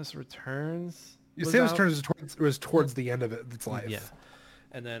Samus Returns. Samus Returns was towards the end of its life. Yeah.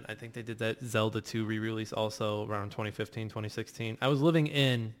 And then I think they did that Zelda 2 re-release also around 2015, 2016. I was living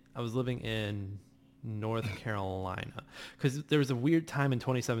in North Carolina because there was a weird time in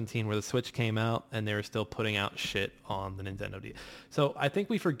 2017 where the Switch came out and they were still putting out shit on the Nintendo DS. So I think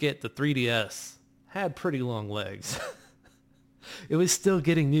we forget the 3DS had pretty long legs. It was still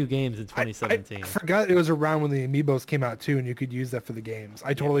getting new games in 2017. I forgot it was around when the Amiibos came out too, and you could use that for the games.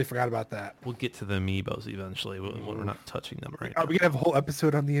 I totally forgot about that. We'll get to the Amiibos eventually. We're not touching them right now. Are we gonna have a whole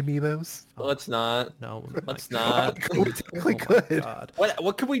episode on the Amiibos? Let's not. No, let's not. We technically could. God.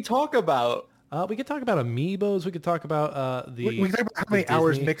 What can we talk about? We could talk about Amiibos. We could talk about We can talk about how many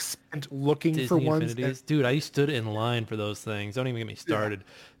hours Nick spent looking Disney for ones. Dude, I stood in line for those things. Don't even get me started.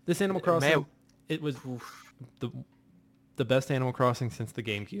 This Animal Crossing, it was the best Animal Crossing since the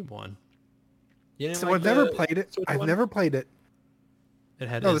GameCube one. So I've never played it. I've never played it. It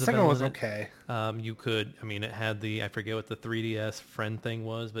had No, the second Isabelle one was in it. okay. You could, I mean, it had I forget what the 3DS friend thing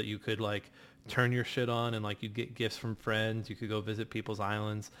was, but you could like turn your shit on and like you'd get gifts from friends. You could go visit people's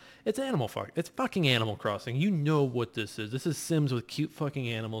islands. It's It's fucking Animal Crossing. You know what this is. This is Sims with cute fucking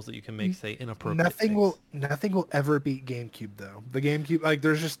animals that you can make say inappropriate things. Nothing will ever beat GameCube though. The GameCube, like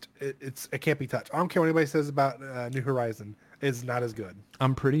there's just it can't be touched. I don't care what anybody says about New Horizon. It's not as good.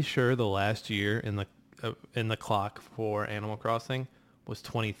 I'm pretty sure the last year in the clock for Animal Crossing was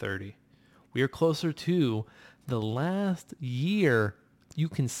 2030. We are closer to the last year you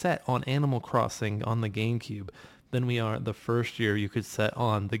can set on Animal Crossing on the GameCube than we are the first year you could set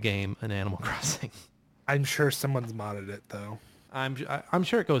on the game in Animal Crossing. I'm sure someone's modded it though. I'm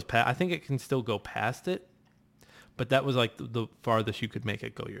sure it goes past. I think it can still go past it, but that was like the farthest you could make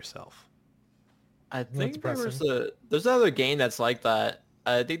it go yourself. I think there's another game that's like that.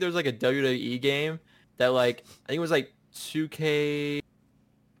 I think there's like a WWE game that like I think it was like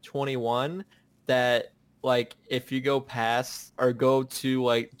 2K21 that like if you go past or go to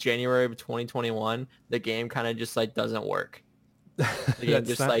like January of 2021, the game kind of just like doesn't work. The game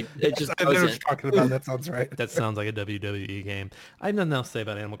just like it just I know what you're doesn't. talking about. That sounds right. That sounds like a WWE game. I have nothing else to say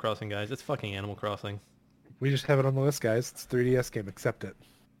about Animal Crossing, guys. It's fucking Animal Crossing. We just have it on the list, guys. It's a 3DS game. Accept it.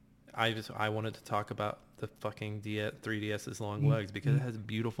 I wanted to talk about the fucking 3DS's long legs because it has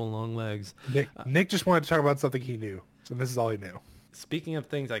beautiful long legs. Nick just wanted to talk about something he knew, so this is all he knew. Speaking of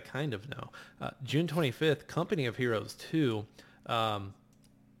things I kind of know, June 25th, Company of Heroes 2. I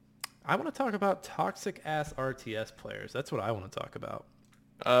want to talk about toxic ass RTS players. That's what I want to talk about.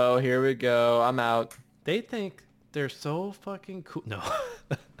 Oh, here we go. I'm out. They think they're so fucking cool. No.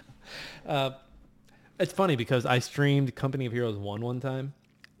 It's funny because I streamed Company of Heroes 1 one time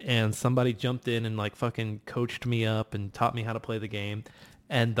and somebody jumped in and like fucking coached me up and taught me how to play the game.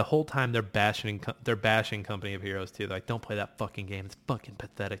 And the whole time they're bashing Company of Heroes 2. They're like, don't play that fucking game. It's fucking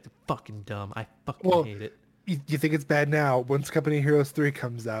pathetic. It's fucking dumb. I fucking hate it. You think it's bad now. Once Company of Heroes 3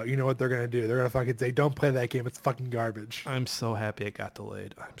 comes out, you know what they're going to do. They're going to fucking say, don't play that game. It's fucking garbage. I'm so happy it got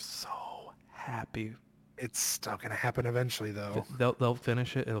delayed. I'm so happy. It's still going to happen eventually, though. They'll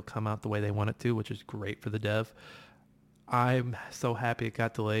finish it. It'll come out the way they want it to, which is great for the dev. I'm so happy it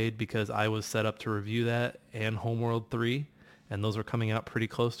got delayed because I was set up to review that and Homeworld 3. And those were coming out pretty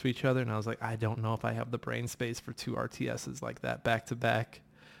close to each other. And I was like, I don't know if I have the brain space for two RTSs like that back to back.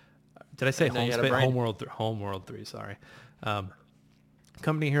 Did I say Homeworld 3, sorry.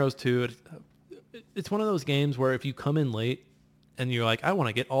 Company Heroes 2, it's one of those games where if you come in late and you're like, I want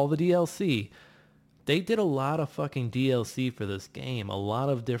to get all the DLC. They did a lot of fucking DLC for this game. A lot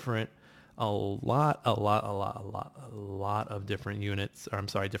of different units, or I'm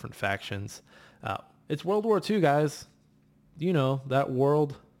sorry, different factions. It's World War II, guys. You know, that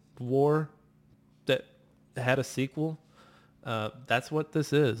World War that had a sequel. That's what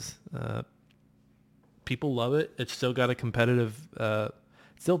this is. People love it. It's still got a competitive,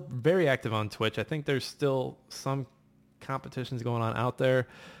 still very active on Twitch. I think there's still some competitions going on out there.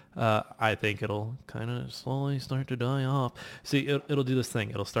 I think it'll kind of slowly start to die off. See, it'll do this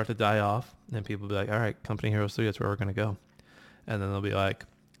thing. It'll start to die off, and people will be like, all right, Company Heroes 3, that's where we're going to go. And then they'll be like,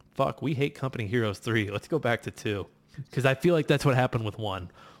 fuck, we hate Company Heroes 3. Let's go back to 2. Because I feel like that's what happened with 1.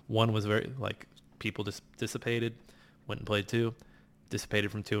 1 was very, like, people just dissipated, went and played 2,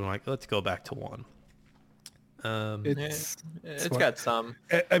 dissipated from 2, and like, let's go back to 1. It's got some.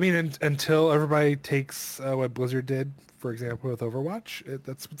 I mean, until everybody takes what Blizzard did, for example, with Overwatch,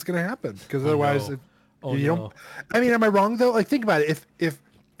 that's what's going to happen. Because otherwise, don't. I mean, am I wrong though? Like, think about it. If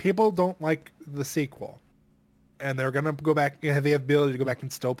people don't like the sequel, and they're going to go back, they have the ability to go back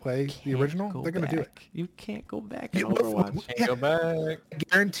and still play the original, they're going to do it. You can't go back in Overwatch. Can't go back. I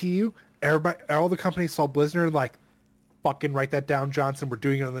guarantee you, all the companies saw Blizzard and like, fucking write that down, Johnson. We're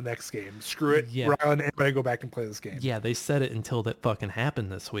doing it on the next game. Screw it. Yeah. Rylan, everybody go back and play this game. Yeah, they said it until that fucking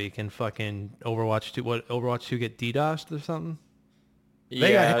happened this week, and fucking Overwatch 2, Overwatch 2 get DDoSed or something?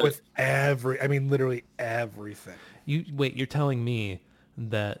 They got hit with literally everything. You're telling me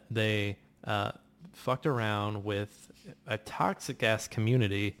that they fucked around with a toxic ass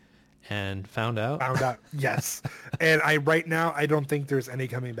community and found out? Found out, yes. And right now, I don't think there's any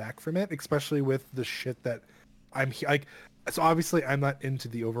coming back from it, especially with the shit that so obviously I'm not into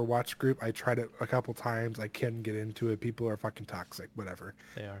the Overwatch group. I tried it a couple times. I can get into it. People are fucking toxic, whatever.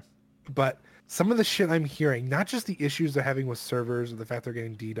 They are. But some of the shit I'm hearing, not just the issues they're having with servers or the fact they're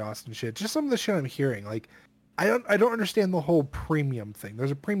getting DDoS and shit, just some of the shit I'm hearing. Like, I don't understand the whole premium thing.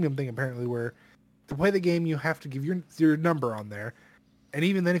 There's a premium thing apparently where to play the game you have to give your number on there, and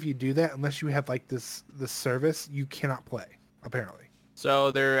even then if you do that, unless you have like this service, you cannot play apparently.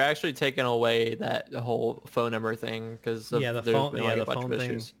 So they're actually taking away the whole phone number thing because Yeah, the there's phone. been Yeah, like the a bunch phone of thing.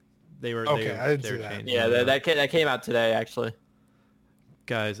 issues. They were. Okay, I didn't they see were that. changing Yeah, it. that came out today actually.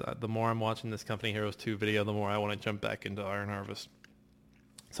 Guys, the more I'm watching this Company Heroes 2 video, the more I want to jump back into Iron Harvest.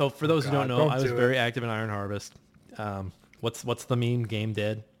 So for those who don't know, I was do it. very active in Iron Harvest. What's the meme? Game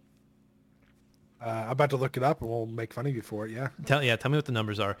dead. I'm about to look it up and we'll make fun of you for it. Yeah. Tell me what the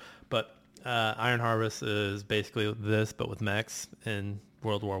numbers are. But Iron Harvest is basically this, but with mechs in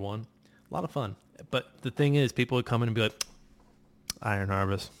World War One. A lot of fun. But the thing is, people would come in and be like, Iron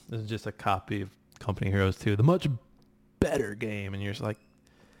Harvest, this is just a copy of Company Heroes 2, the much better game. And you're just like,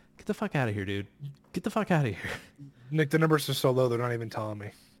 get the fuck out of here, dude. Get the fuck out of here. Nick, the numbers are so low they're not even telling me.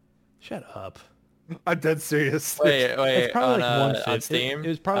 Shut up. I'm dead serious. Wait, It's probably like 150. on Steam. It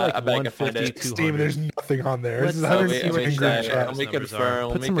was probably like I bet I can find 150, it. 200. Steam, there's nothing on there. Let's- It's let me- 100 let me in check. group chat. Let me Numbers are. confirm.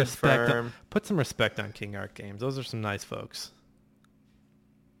 Put Let me some respect. confirm. Put some respect on King Art Games. Those are some nice folks.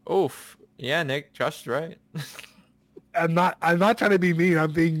 Oof. Yeah, Nick, Josh is right. I'm not trying to be mean.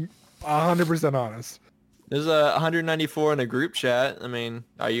 I'm being 100% honest. There's a 194 in a group chat. I mean,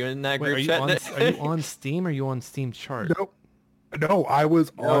 are you in that Wait, group are you chat? on? Nick? Are you on Steam? Or are you on Steam Chart? Nope. No, I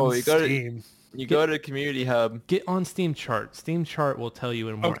was No, on you go to- Steam. You go to Community Hub. Get on Steam Chart. Steam Chart will tell you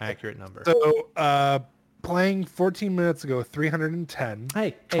a more Okay. accurate number. So, playing 14 minutes ago, 310. Hey,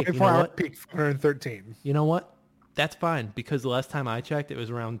 you 24 know hour what? peak, 413. You know what? That's fine because the last time I checked, it was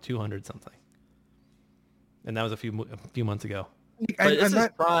around 200 something, and that was a few months ago. But this is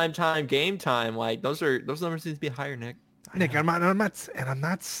prime time, game time. Like those numbers need to be higher, Nick. Nick, I'm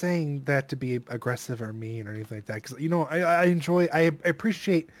not saying that to be aggressive or mean or anything like that. Because I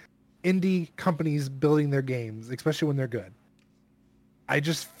appreciate indie companies building their games, especially when they're good. I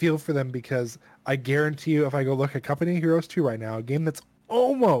just feel for them because I guarantee you, if I go look at Company Heroes 2 right now, a game that's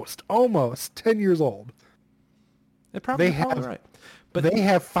almost 10 years old, It probably They have- right. But they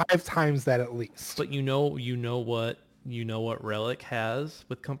have 5 times that at least. But you know what Relic has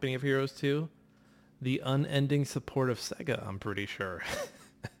with Company of Heroes 2? The unending support of Sega, I'm pretty sure.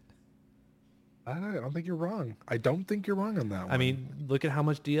 I don't think you're wrong. I don't think you're wrong on that one. I mean, look at how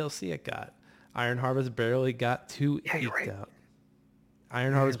much DLC it got. Iron Harvest barely got 2 Yeah, you're eked right. out.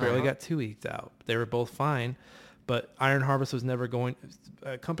 Iron Harvest barely got 2 eked out. They were both fine, but Iron Harvest was never going...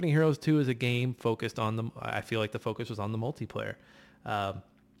 Company Heroes 2 is a game focused on the... I feel like the focus was on the multiplayer. Iron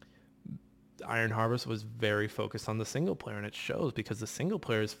Harvest was very focused on the single player, and it shows because the single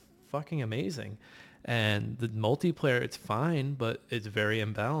player is fucking amazing. And the multiplayer, it's fine, but it's very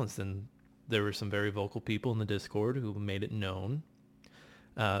imbalanced, and there were some very vocal people in the Discord who made it known.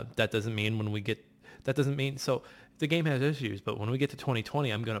 That doesn't mean so the game has issues, but when we get to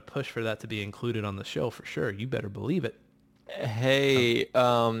 2020, I'm going to push for that to be included on the show for sure. You better believe it. Hey,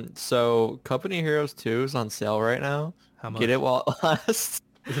 so Company Heroes 2 is on sale right now. How much? Get it while it lasts.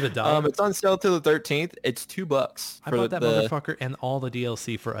 Is it $1? It's on sale till the 13th. It's $2 I for bought that the motherfucker and all the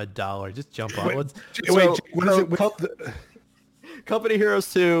DLC for $1. Just jump on. Wait, Let's, what is it with Company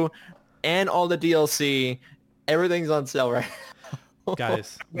Heroes 2 and all the DLC. Everything's on sale right now.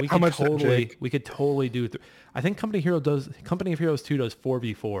 guys, we How could much is that, Jake? totally do. I think Company of Heroes 2 does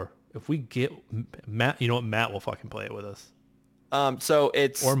 4v4. If we get Matt, you know what? Matt will fucking play it with us. So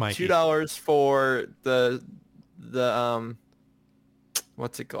it's Or Mikey. $2 for the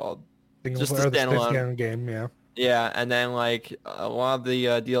what's it called? Just the standalone. game, yeah. Yeah, and then like a lot of the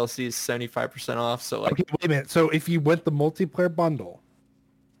DLC is 75% off. So like Okay, wait a minute. So if you went the multiplayer bundle,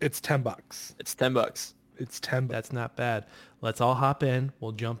 it's $10. it's $10. It's $10. That's not bad. Let's all hop in.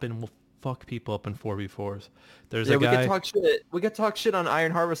 We'll jump in. We'll fuck people up in 4v4s. There's Yeah, a we guy. could talk shit. We could talk shit on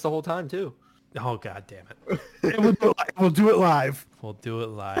Iron Harvest the whole time too. Oh god damn it. We'll do it live. We'll do it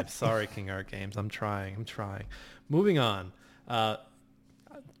live. Sorry, King Art Games. I'm trying. Moving on.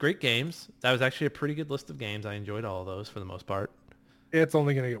 Great games. That was actually a pretty good list of games. I enjoyed all of those for the most part. It's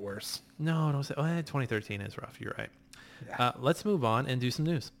only going to get worse. No, don't say. 2013 is rough. You're right. Yeah. Let's move on and do some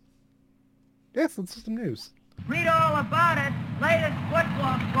news. Yes, let's do some news. Read all about it. Latest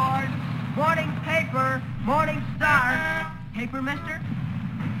football scores. Morning paper. Morning Star. Paper, mister?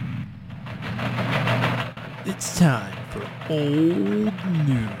 It's time for old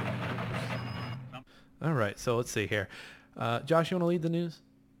news. All right, so let's see here. Josh, you want to lead the news?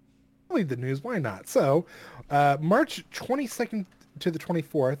 I'll lead the news. Why not? So, March 22nd to the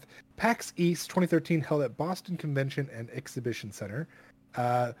 24th, PAX East 2013 held at Boston Convention and Exhibition Center.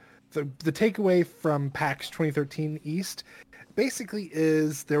 The takeaway from PAX 2013 East basically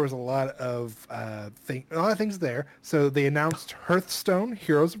is there was a lot of things there. So they announced Hearthstone,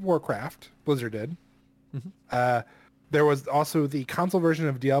 Heroes of Warcraft, Blizzard did. There was also the console version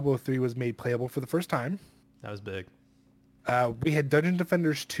of Diablo 3 was made playable for the first time. That was big. We had Dungeon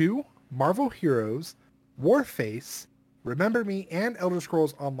Defenders 2, Marvel Heroes, Warface, Remember Me, and Elder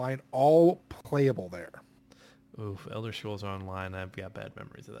Scrolls Online all playable there. Oof, Elder Scrolls Online. I've got bad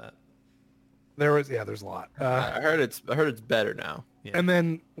memories of that. There's a lot. I heard it's better now. Yeah. And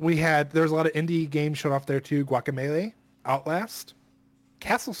then there's a lot of indie games shown off there too. Guacamelee, Outlast,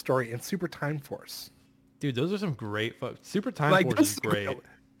 Castle Story, and Super Time Force. Dude, those are some great Super Time Force is great.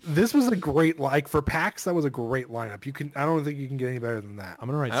 This was a great, for PAX, that was a great lineup. I don't think you can get any better than that. I'm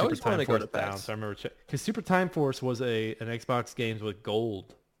gonna write I Super always wanted Time to go Force to down. PAX. So I remember because Super Time Force was an Xbox games with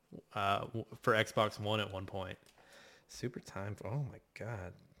gold for Xbox One at one point. Super Time. Oh my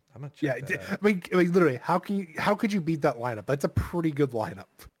god, I'm gonna check that out. I mean, literally, how could you beat that lineup? That's a pretty good lineup.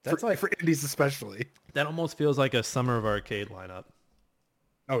 That's for indies especially. That almost feels like a Summer of Arcade lineup.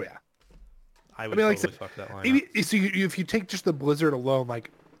 Oh yeah. I would mean, totally fuck that lineup. Maybe, so if you take just the Blizzard alone,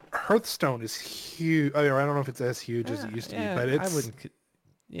 like Hearthstone is huge. I don't know if it's as huge as it used to be, but I wouldn't.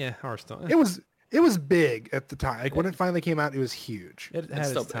 Yeah, Hearthstone. It was big at the time. Like when it finally came out, it was huge. It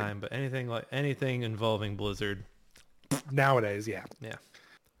had its time, but anything involving Blizzard. Nowadays, yeah. Yeah.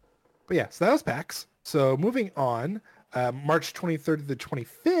 But yeah, so that was PAX. So moving on, March 23rd to the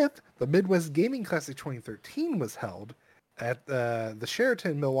 25th, the Midwest Gaming Classic 2013 was held at the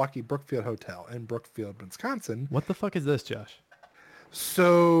Sheraton Milwaukee Brookfield Hotel in Brookfield, Wisconsin. What the fuck is this, Josh?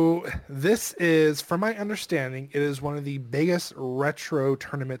 So this is, from my understanding, it is one of the biggest retro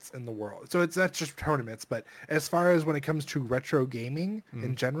tournaments in the world. So it's not just tournaments, but as far as when it comes to retro gaming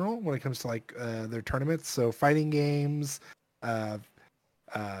in general, when it comes to their tournaments, so fighting games,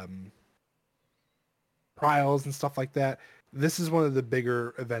 trials and stuff like that, this is one of the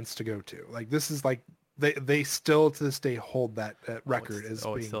bigger events to go to. Like this is they still to this day hold that record it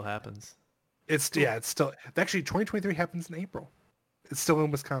still happens. It's still actually 2023 happens in April. It's still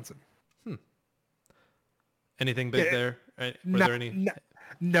in Wisconsin. Anything big there? Were there any?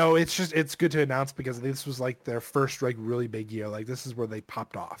 No, it's good to announce because this was their first really big year. Like this is where they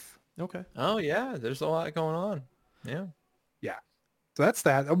popped off. Okay. Oh yeah, there's a lot going on. Yeah. Yeah. So that's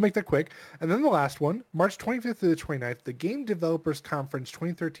that. I'll make that quick. And then the last one, March 25th to the 29th, the Game Developers Conference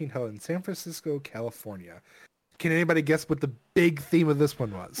 2013 held in San Francisco, California. Can anybody guess what the big theme of this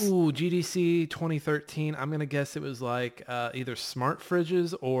one was? Ooh, GDC 2013. I'm gonna guess it was either smart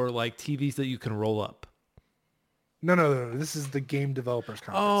fridges or TVs that you can roll up. No. This is the Game Developers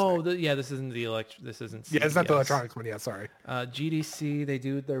Conference. Oh, this isn't the This isn't. CES. Yeah, it's not the electronics one. Yeah, sorry. GDC, they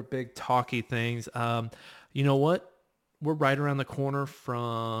do their big talky things. You know what? We're right around the corner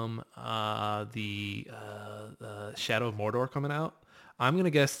from the Shadow of Mordor coming out. I'm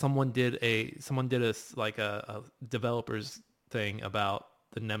gonna guess someone did a developers thing about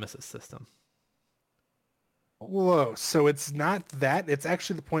the Nemesis system. Whoa! So it's not that. It's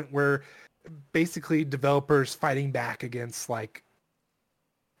actually the point where basically developers fighting back against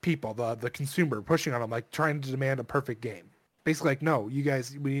people, the consumer, pushing on them, trying to demand a perfect game. Basically, no, you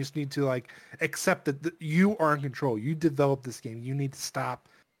guys, we just need to accept that you are in control. You developed this game. You need to stop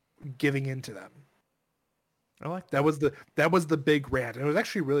giving in to them. I like that. That was the big rant, and it was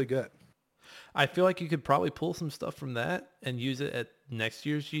actually really good. I feel like you could probably pull some stuff from that and use it at next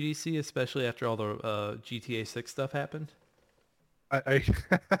year's GDC, especially after all the GTA 6 stuff happened.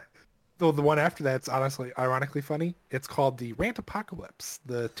 Though the one after that's honestly, ironically funny. It's called the Rant Apocalypse,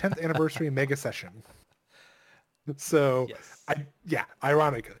 the 10th anniversary mega session. So, yes.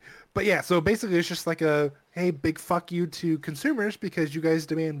 Ironically. But yeah, so basically it's just hey, big fuck you to consumers because you guys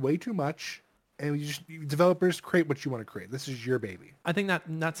demand way too much, and developers create what you want to create. This is your baby. I think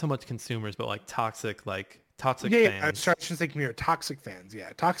not so much consumers, but toxic fans. Yeah, I'm sorry, I shouldn't say community. Toxic fans,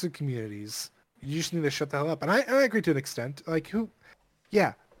 yeah. Toxic communities. You just need to shut the hell up. And I agree to an extent.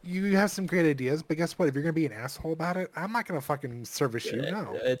 You have some great ideas, but guess what? If you're going to be an asshole about it, I'm not going to fucking service you.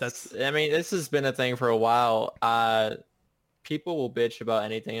 No. This has been a thing for a while. People will bitch about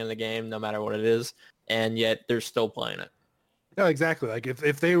anything in the game, no matter what it is, and yet they're still playing it. No, exactly.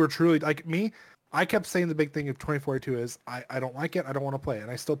 If they were truly like me, I kept saying the big thing of 2042 is I don't like it. I don't want to play it. And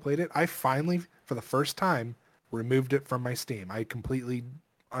I still played it. I finally, for the first time, removed it from my Steam. I completely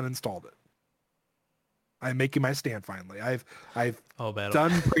uninstalled it. I'm making my stand finally. I've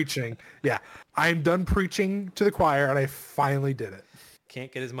done preaching. Yeah, I'm done preaching to the choir, and I finally did it.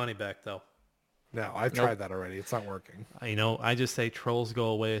 Can't get his money back though. No, I've tried that already. It's not working. I just say trolls go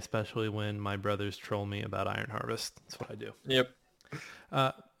away, especially when my brothers troll me about Iron Harvest. That's what I do. Yep.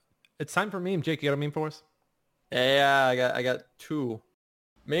 It's time for meme. Jake, you got a meme for us? Yeah, I got two.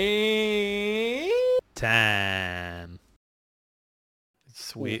 Meme Time.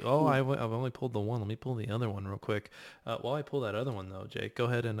 Sweet. Oh, I've only pulled the one. Let me pull the other one real quick. While I pull that other one though, Jake, go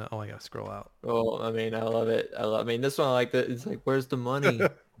ahead and I gotta scroll out. Oh, I mean, I love it. I mean, this one I like that. It's like, where's the money?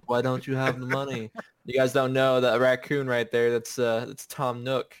 Why don't you have the money? You guys don't know that raccoon right there. That's Tom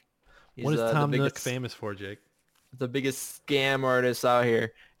Nook. What is the Tom Nook biggest, famous for, Jake? the biggest scam artist out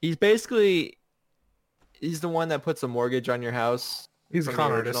here. He's the one that puts a mortgage on your house. He's a from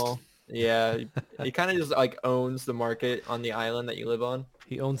con the artist. original. Yeah, he kind of just like owns the market on the island that you live on.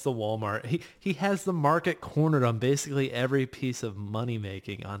 He owns the Walmart. He has the market cornered on basically every piece of money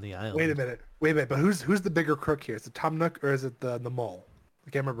making on the island. Wait a minute. But who's the bigger crook here? Is it Tom Nook or is it the mole? I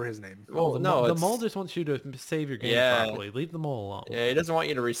can't remember his name. Well, the no, the it's- mole just wants you to save your game Yeah. properly. Leave the mole alone. Yeah, he doesn't want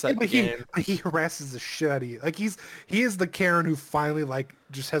you to reset the But game. he harasses the shit out of you. Like he is the Karen who finally like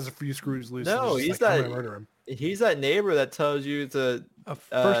just has a few screws loose. No, and is he's just, like, I'm that- gonna murder him. He's that neighbor that tells you to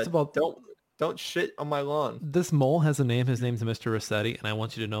First of all, don't shit on my lawn. this mole has a name. His name's Mr. Rossetti, and I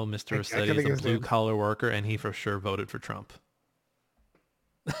want you to know Mr. I Rossetti can think of is his a blue name. collar worker, and he for sure voted for Trump.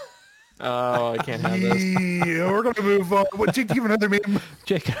 Oh, I can't have this. Yeah, we're gonna move on. What? Jake, do you have another meme?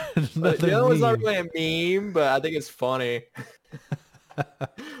 Jake, The another other one's not meme. really a meme, but I think it's funny.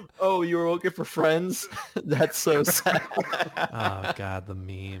 Oh, you were looking for friends? That's so sad. Oh God, the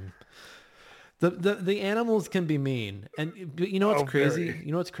meme. The animals can be mean, and but you know what's Oh, crazy? very.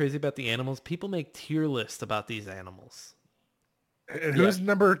 You know what's crazy about the animals? People make tier lists about these animals. And who's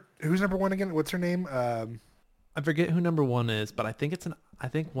number one again? What's her name? I forget who number one is, but I think I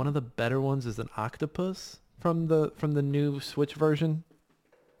think one of the better ones is an octopus from the new Switch version.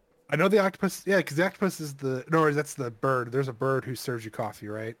 I know the octopus. Yeah, because the octopus is that's the bird. There's a bird who serves you coffee,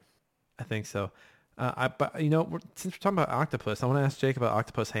 right? I think so. But since we're talking about octopus, I want to ask Jake about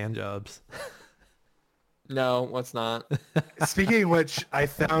octopus hand jobs. No, let's not. Speaking of which, I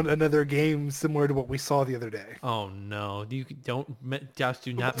found another game similar to what we saw the other day. Oh no! Josh,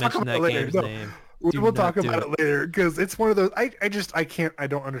 do not We'll talk mention about that it later. game's No, name. Do We'll not talk do about it later because it's one of those. I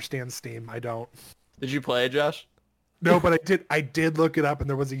don't understand Steam. I don't. Did you play it, Josh? No, but I did look it up, and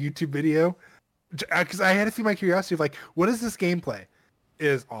there was a YouTube video because I had to feed my curiosity of like, what is this gameplay? It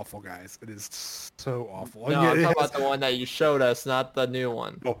is awful, guys. It is so awful. And No, yet I'm it talking has- about the one that you showed us, not the new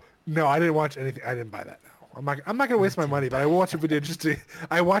one. Oh, no, I didn't watch anything. I didn't buy that. No, I'm not gonna waste my money. But I will watch a video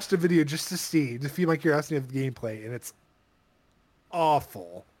I watched a video just to feed my curiosity of the gameplay, and it's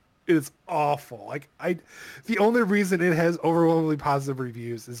awful. It is awful. Like the only reason it has overwhelmingly positive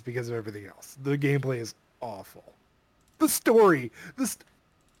reviews is because of everything else. The gameplay is awful. The story,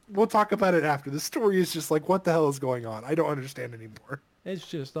 we'll talk about it after. The story is just like, what the hell is going on? I don't understand anymore. It's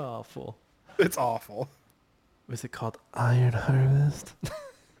just awful. It's awful. Was it called Iron Harvest?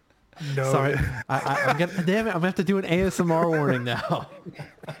 No, Sorry, I'm gonna. Damn it! I'm gonna have to do an ASMR warning now.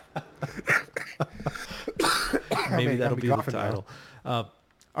 Maybe man, that'll got me be the coughing now. title.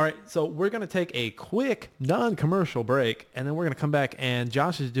 All right, so we're gonna take a quick non-commercial break, and then we're gonna come back. And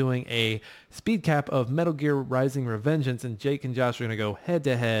Josh is doing a speed cap of Metal Gear Rising: Revengeance, and Jake and Josh are gonna go head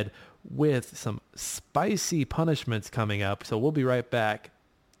to head with some spicy punishments coming up. So we'll be right back.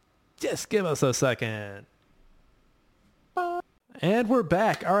 Just give us a second. And we're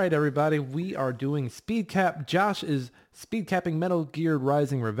back. All right, everybody. We are doing speed cap. Josh is speed capping Metal Gear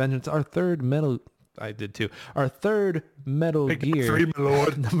Rising: Revengeance. Our third Metal Gear. 3, my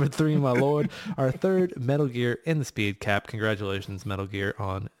lord. Number 3, my lord. Our third Metal Gear in the speed cap. Congratulations, Metal Gear,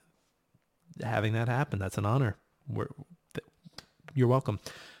 on having that happen. That's an honor. You're welcome.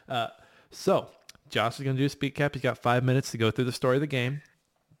 So Josh is going to do a speed cap. He's got 5 minutes to go through the story of the game.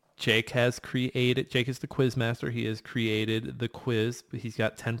 Jake is the quiz master. He has created the quiz. He's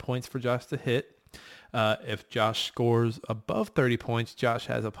got 10 points for Josh to hit. If Josh scores above 30 points, Josh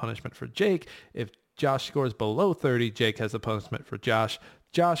has a punishment for Jake. If Josh scores below 30, Jake has a punishment for Josh.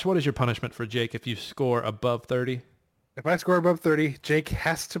 Josh, what is your punishment for Jake if you score above 30? If I score above 30, Jake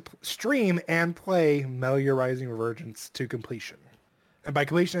has to stream and play Metal Gear Rising: Revengeance to completion. And by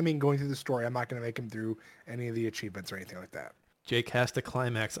completion, I mean going through the story. I'm not going to make him through any of the achievements or anything like that. Jake has to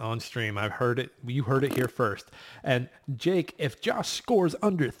climax on stream. I've heard it. You heard it here first. And Jake, if Josh scores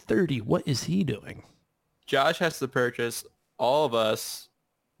under 30, what is he doing? Josh has to purchase all of us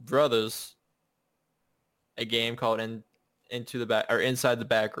brothers a game called Inside the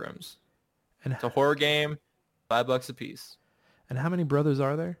Back Rooms. And It's a horror game, $5 a piece. and how many brothers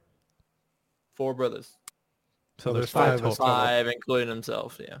are there? 4 brothers. So there's five five total. of us. 5, including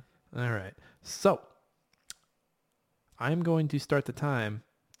himself. Yeah. All right. So I'm going to start the time.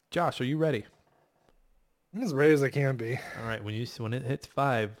 Josh, are you ready? I'm as ready as I can be. All right. When it hits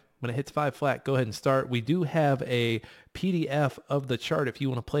 5 flat, go ahead and start. We do have a PDF of the chart if you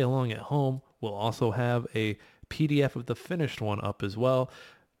want to play along at home. We'll also have a PDF of the finished one up as well.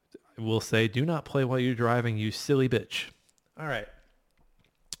 I will say, do not play while you're driving, you silly bitch. All right.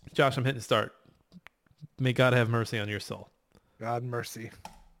 Josh, I'm hitting start. May God have mercy on your soul. God mercy.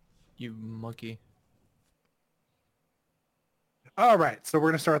 You monkey. All right, so we're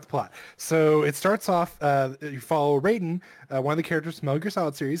going to start with the plot. So it starts off, you follow Raiden, one of the characters from Metal Gear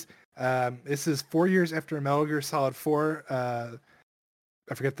Solid series. This is 4 years after Metal Gear Solid 4.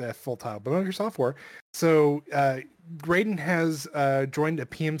 I forget the full title, but Metal Gear Solid 4. So Raiden has joined a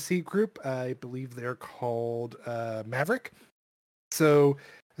PMC group. I believe they're called Maverick. So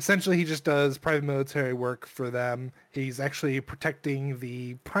essentially he just does private military work for them. He's actually protecting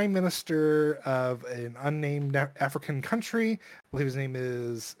the prime minister of an unnamed African country. I believe his name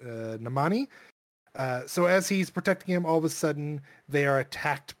is Namani. So as he's protecting him, all of a sudden they are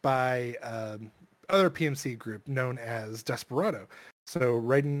attacked by other PMC group known as Desperado. So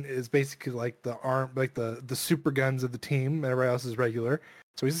Raiden is basically like the super guns of the team. Everybody else is regular.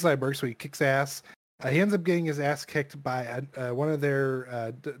 So he's a cyborg, so he kicks ass. He ends up getting his ass kicked by one of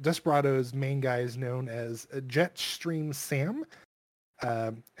their Desperado's main guys known as Jetstream Sam,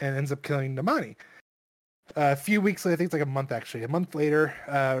 and ends up killing Namani. A few weeks later, I think it's like a month actually. A month later,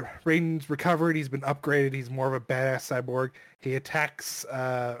 Raiden's recovered. He's been upgraded. He's more of a badass cyborg. He attacks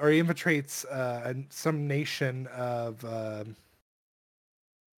or he infiltrates some nation of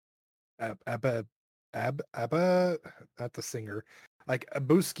Abba, not the singer, like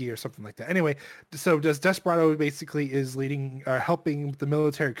Ibuski or something like that. Anyway, so Desperado basically is leading, helping the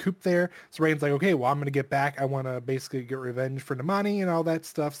military coup there. So Raiden's like, okay, well, I'm going to get back. I want to basically get revenge for Namani and all that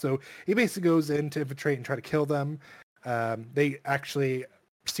stuff. So he basically goes in to infiltrate and try to kill them. They actually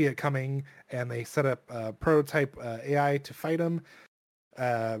see it coming and they set up a prototype AI to fight him.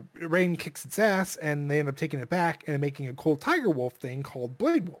 Raiden kicks its ass and they end up taking it back and making a cool Tiger Wolf thing called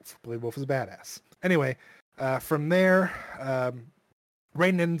Blade Wolf. Blade Wolf is badass. Anyway, from there,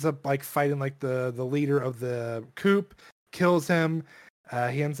 Raiden ends up like fighting like the leader of the coup, kills him.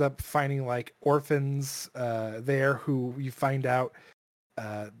 He ends up finding like orphans there who you find out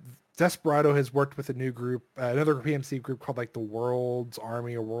Desperado has worked with a new group, another PMC group called like the World's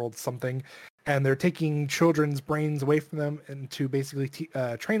Army or World something. And they're taking children's brains away from them and to basically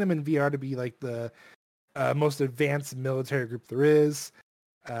train them in VR to be like the most advanced military group there is.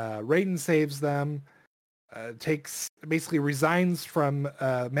 Raiden saves them, basically resigns from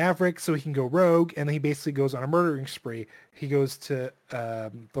Maverick so he can go rogue, and he basically goes on a murdering spree. He goes to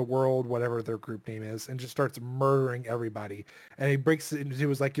the World, whatever their group name is, and just starts murdering everybody. And he breaks it into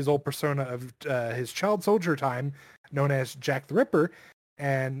his old persona of his child soldier time, known as Jack the Ripper.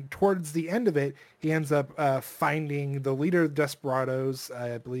 And towards the end of it, he ends up finding the leader of Desperados.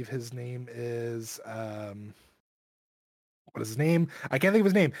 I believe his name is... what is his name? I can't think of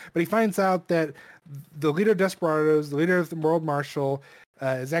his name. But he finds out that the leader of Desperados, the leader of the World Marshal,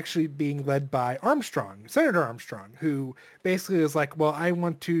 is actually being led by Armstrong, Senator Armstrong, who basically is like, well, I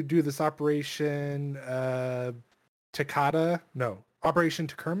want to do this Operation Operation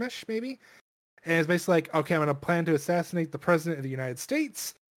Takermish, maybe? And it's basically like, okay, I'm going to plan to assassinate the president of the United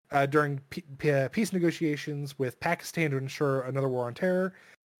States during peace negotiations with Pakistan to ensure another war on terror.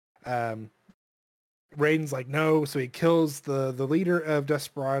 Raiden's like, no, so he kills the leader of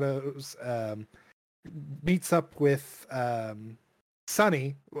Desperados, meets up with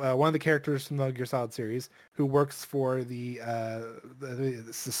Sonny, one of the characters from the Metal Gear Solid series, who works for the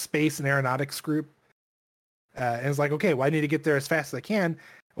space and aeronautics group, and is like, okay, well, I need to get there as fast as I can.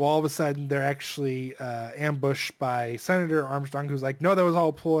 Well, all of a sudden, they're actually ambushed by Senator Armstrong, who's like, no, that was all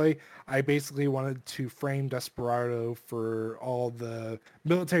a ploy. I basically wanted to frame Desperado for all the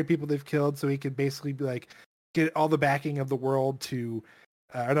military people they've killed so he could basically be like, get all the backing of the world to,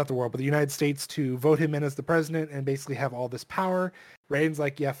 or not the world, but the United States to vote him in as the president and basically have all this power. Raiden's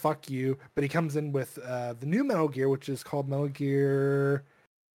like, yeah, fuck you. But he comes in with the new Metal Gear, which is called Metal Gear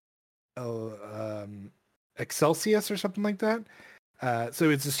Excelsius or something like that. So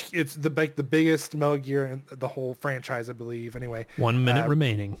it's the biggest Metal Gear in the whole franchise, I believe. Anyway, 1 minute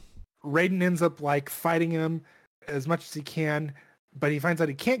remaining. Raiden ends up like fighting him as much as he can, but he finds out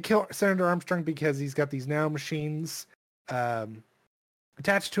he can't kill Senator Armstrong because he's got these nanomachines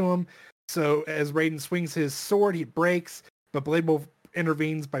attached to him. So as Raiden swings his sword, he breaks, but Blade Wolf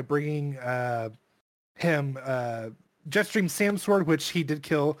intervenes by bringing him Jetstream Sam's sword, which he did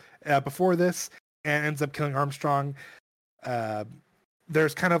kill before this, and ends up killing Armstrong.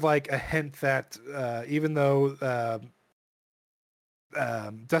 There's kind of like a hint that even though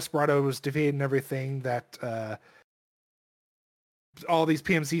Desperado was defeated and everything, that all these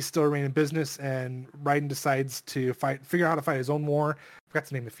PMCs still remain in business, and Raiden decides to figure out how to fight his own war forgot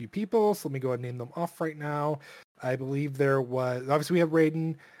to name a few people, so let me go ahead and name them off right now. I believe there was, obviously we have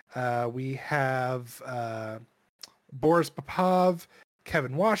Raiden, we have Boris Popov,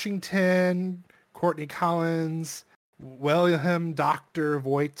 Kevin Washington, Courtney Collins, Wilhelm Dr.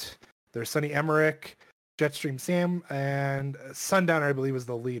 Voigt, there's Sonny Emmerich, Jetstream Sam, and Sundowner, I believe, was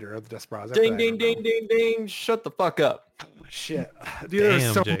the leader of the Desperados. Ding, ding, ding, ding, ding. Shut the fuck up. Shit. Dude, there's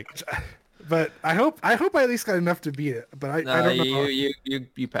Damn, so Jake. much. But I hope I at least got enough to beat it. But I don't know.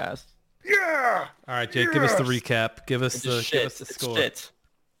 You passed. Yeah. All right, Jake, give us the Yes! recap. Give us It's the just shit. give us the It's score. shit.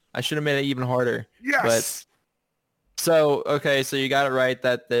 I should have made it even harder. Yes. So, okay, so you got it right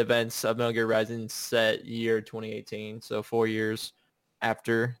that the events of Metal Gear Rising set year 2018, so 4 years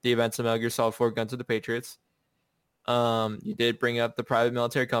after the events of Metal Gear Solid 4 Guns of the Patriots. You did bring up the private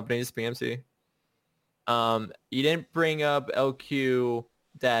military companies, PMC. You didn't bring up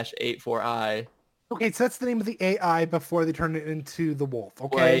LQ-84I, Okay, so that's the name of the AI before they turned it into the wolf.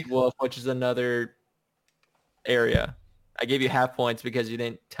 Okay. White Wolf, which is another area. I gave you half points because you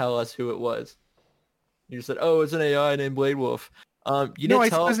didn't tell us who it was. You just said, "Oh, it's an AI named Blade Wolf." You No, didn't I said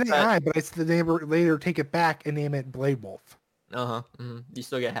tell it us was an that. AI, but I said they later take it back and name it Blade Wolf. Uh-huh. You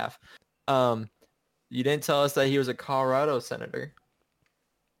still get half. You didn't tell us that he was a Colorado senator.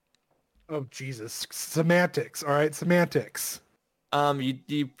 Oh Jesus, semantics. All right, semantics.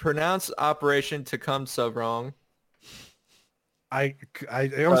 You pronounce Operation Tecumseh wrong. I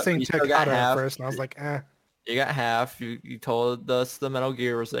was But saying you still got Tekata at half. first, and I was like, eh. You got half. You told us the Metal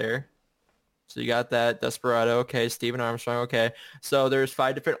Gear was there. So you got that. Desperado, okay. Stephen Armstrong, okay. So there's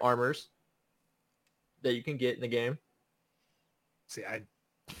 5 different armors that you can get in the game. See, I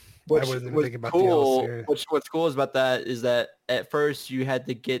Which wasn't even was thinking about cool. DLC. What's cool is about that is that at first you had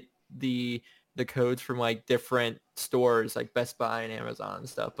to get the codes from like different stores like Best Buy and Amazon and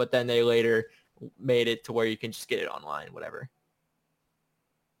stuff, but then they later made it to where you can just get it online, whatever.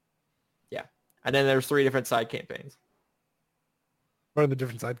 Yeah, and then there's 3 different side campaigns. What are the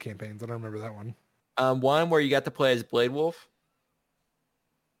different side campaigns? I don't remember that one. One where you got to play as Blade Wolf.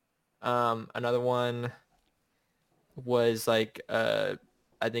 Another one was like I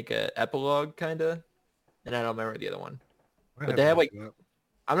think a epilogue kinda, and I don't remember the other one. I But they have, like, that.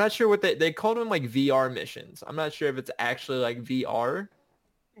 I'm not sure what they called them, like VR missions. I'm not sure if it's actually like VR.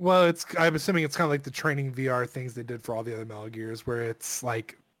 Well, I'm assuming it's kind of like the training VR things they did for all the other Metal Gears, where it's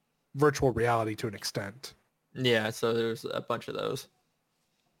like virtual reality to an extent. Yeah, so there's a bunch of those.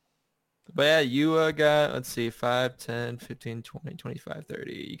 But yeah, you got, let's see, 5, 10, 15, 20, 25,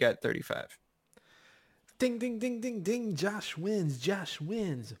 30. You got 35. Ding, ding, ding, ding, ding. Josh wins. Josh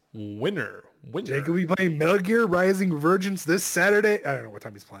wins. Winner. Jake will be playing Metal Gear Rising Revengeance this Saturday. I don't know what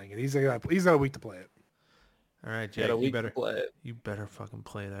time he's playing it. He's got a week to play it. All right, You Jake, got a you week to better play it. you better fucking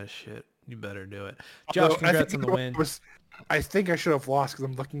play that shit. You better do it. Josh, Although, congrats on the win. I think I should have lost because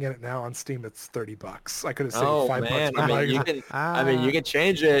I'm looking at it now on Steam. It's $30. I could have saved Oh $5. man, but I mean, like, you can. I mean, you can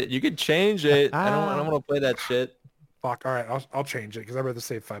change it. You can change it. I don't want to play that shit. fuck. All right, I'll change it because I'd rather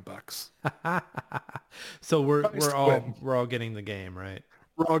save $5. So we're Nice all win. we're all getting the game, right?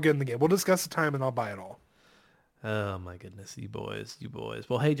 We're all getting the game. We'll discuss the time and I'll buy it all. Oh my goodness, you boys.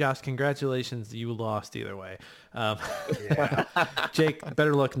 Well, hey Josh, congratulations. You lost either way. Yeah. Jake,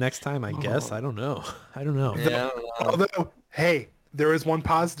 better luck next time, I guess. I don't know. Yeah, I don't know. Although, hey, there is one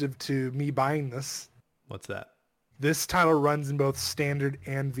positive to me buying this. What's that? This title runs in both standard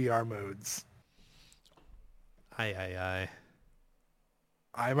and VR modes. Aye.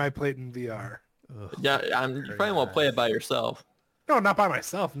 I might play it in VR. Ugh. Yeah, you probably won't play it by yourself. No, not by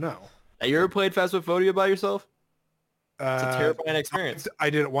myself. No. Have you ever played Phasmophobia by yourself? It's a Uh, terrifying experience. I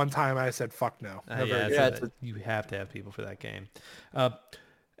did it one time. And I said, "Fuck no." Yeah, Never it's again. Yeah, a- it's you have to have people for that game.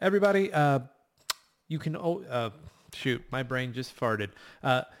 Everybody, you can shoot, my brain just farted.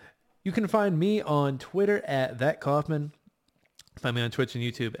 You can find me on Twitter at That Kaufman. Find me on Twitch and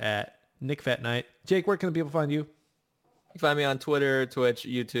YouTube at Nick Fat Knight. Jake, where can the people find you? You can find me on Twitter, Twitch,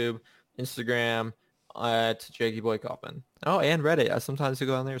 YouTube, Instagram at Jakey Boy Kaufman. Oh, and Reddit. I sometimes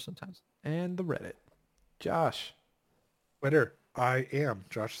go on there sometimes. And the Reddit. Josh. Twitter. I am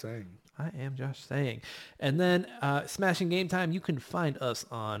Josh Saying. I am Josh Saying. And then Smashing Game Time, you can find us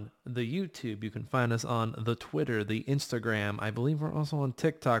on the YouTube. You can find us on the Twitter, the Instagram. I believe we're also on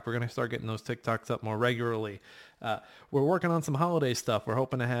TikTok. We're going to start getting those TikToks up more regularly. We're working on some holiday stuff. We're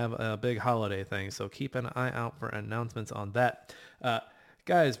hoping to have a big holiday thing. So keep an eye out for announcements on that.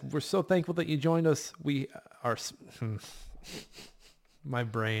 Guys, we're so thankful that you joined us. We are... My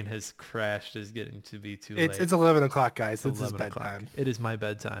brain has crashed. It's getting to be too late. It's 11 o'clock, guys. It's his 11 o'clock. bedtime. It is my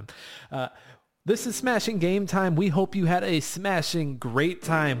bedtime. This is Smashing Game Time. We hope you had a smashing great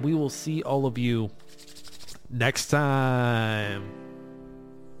time. We will see all of you next time.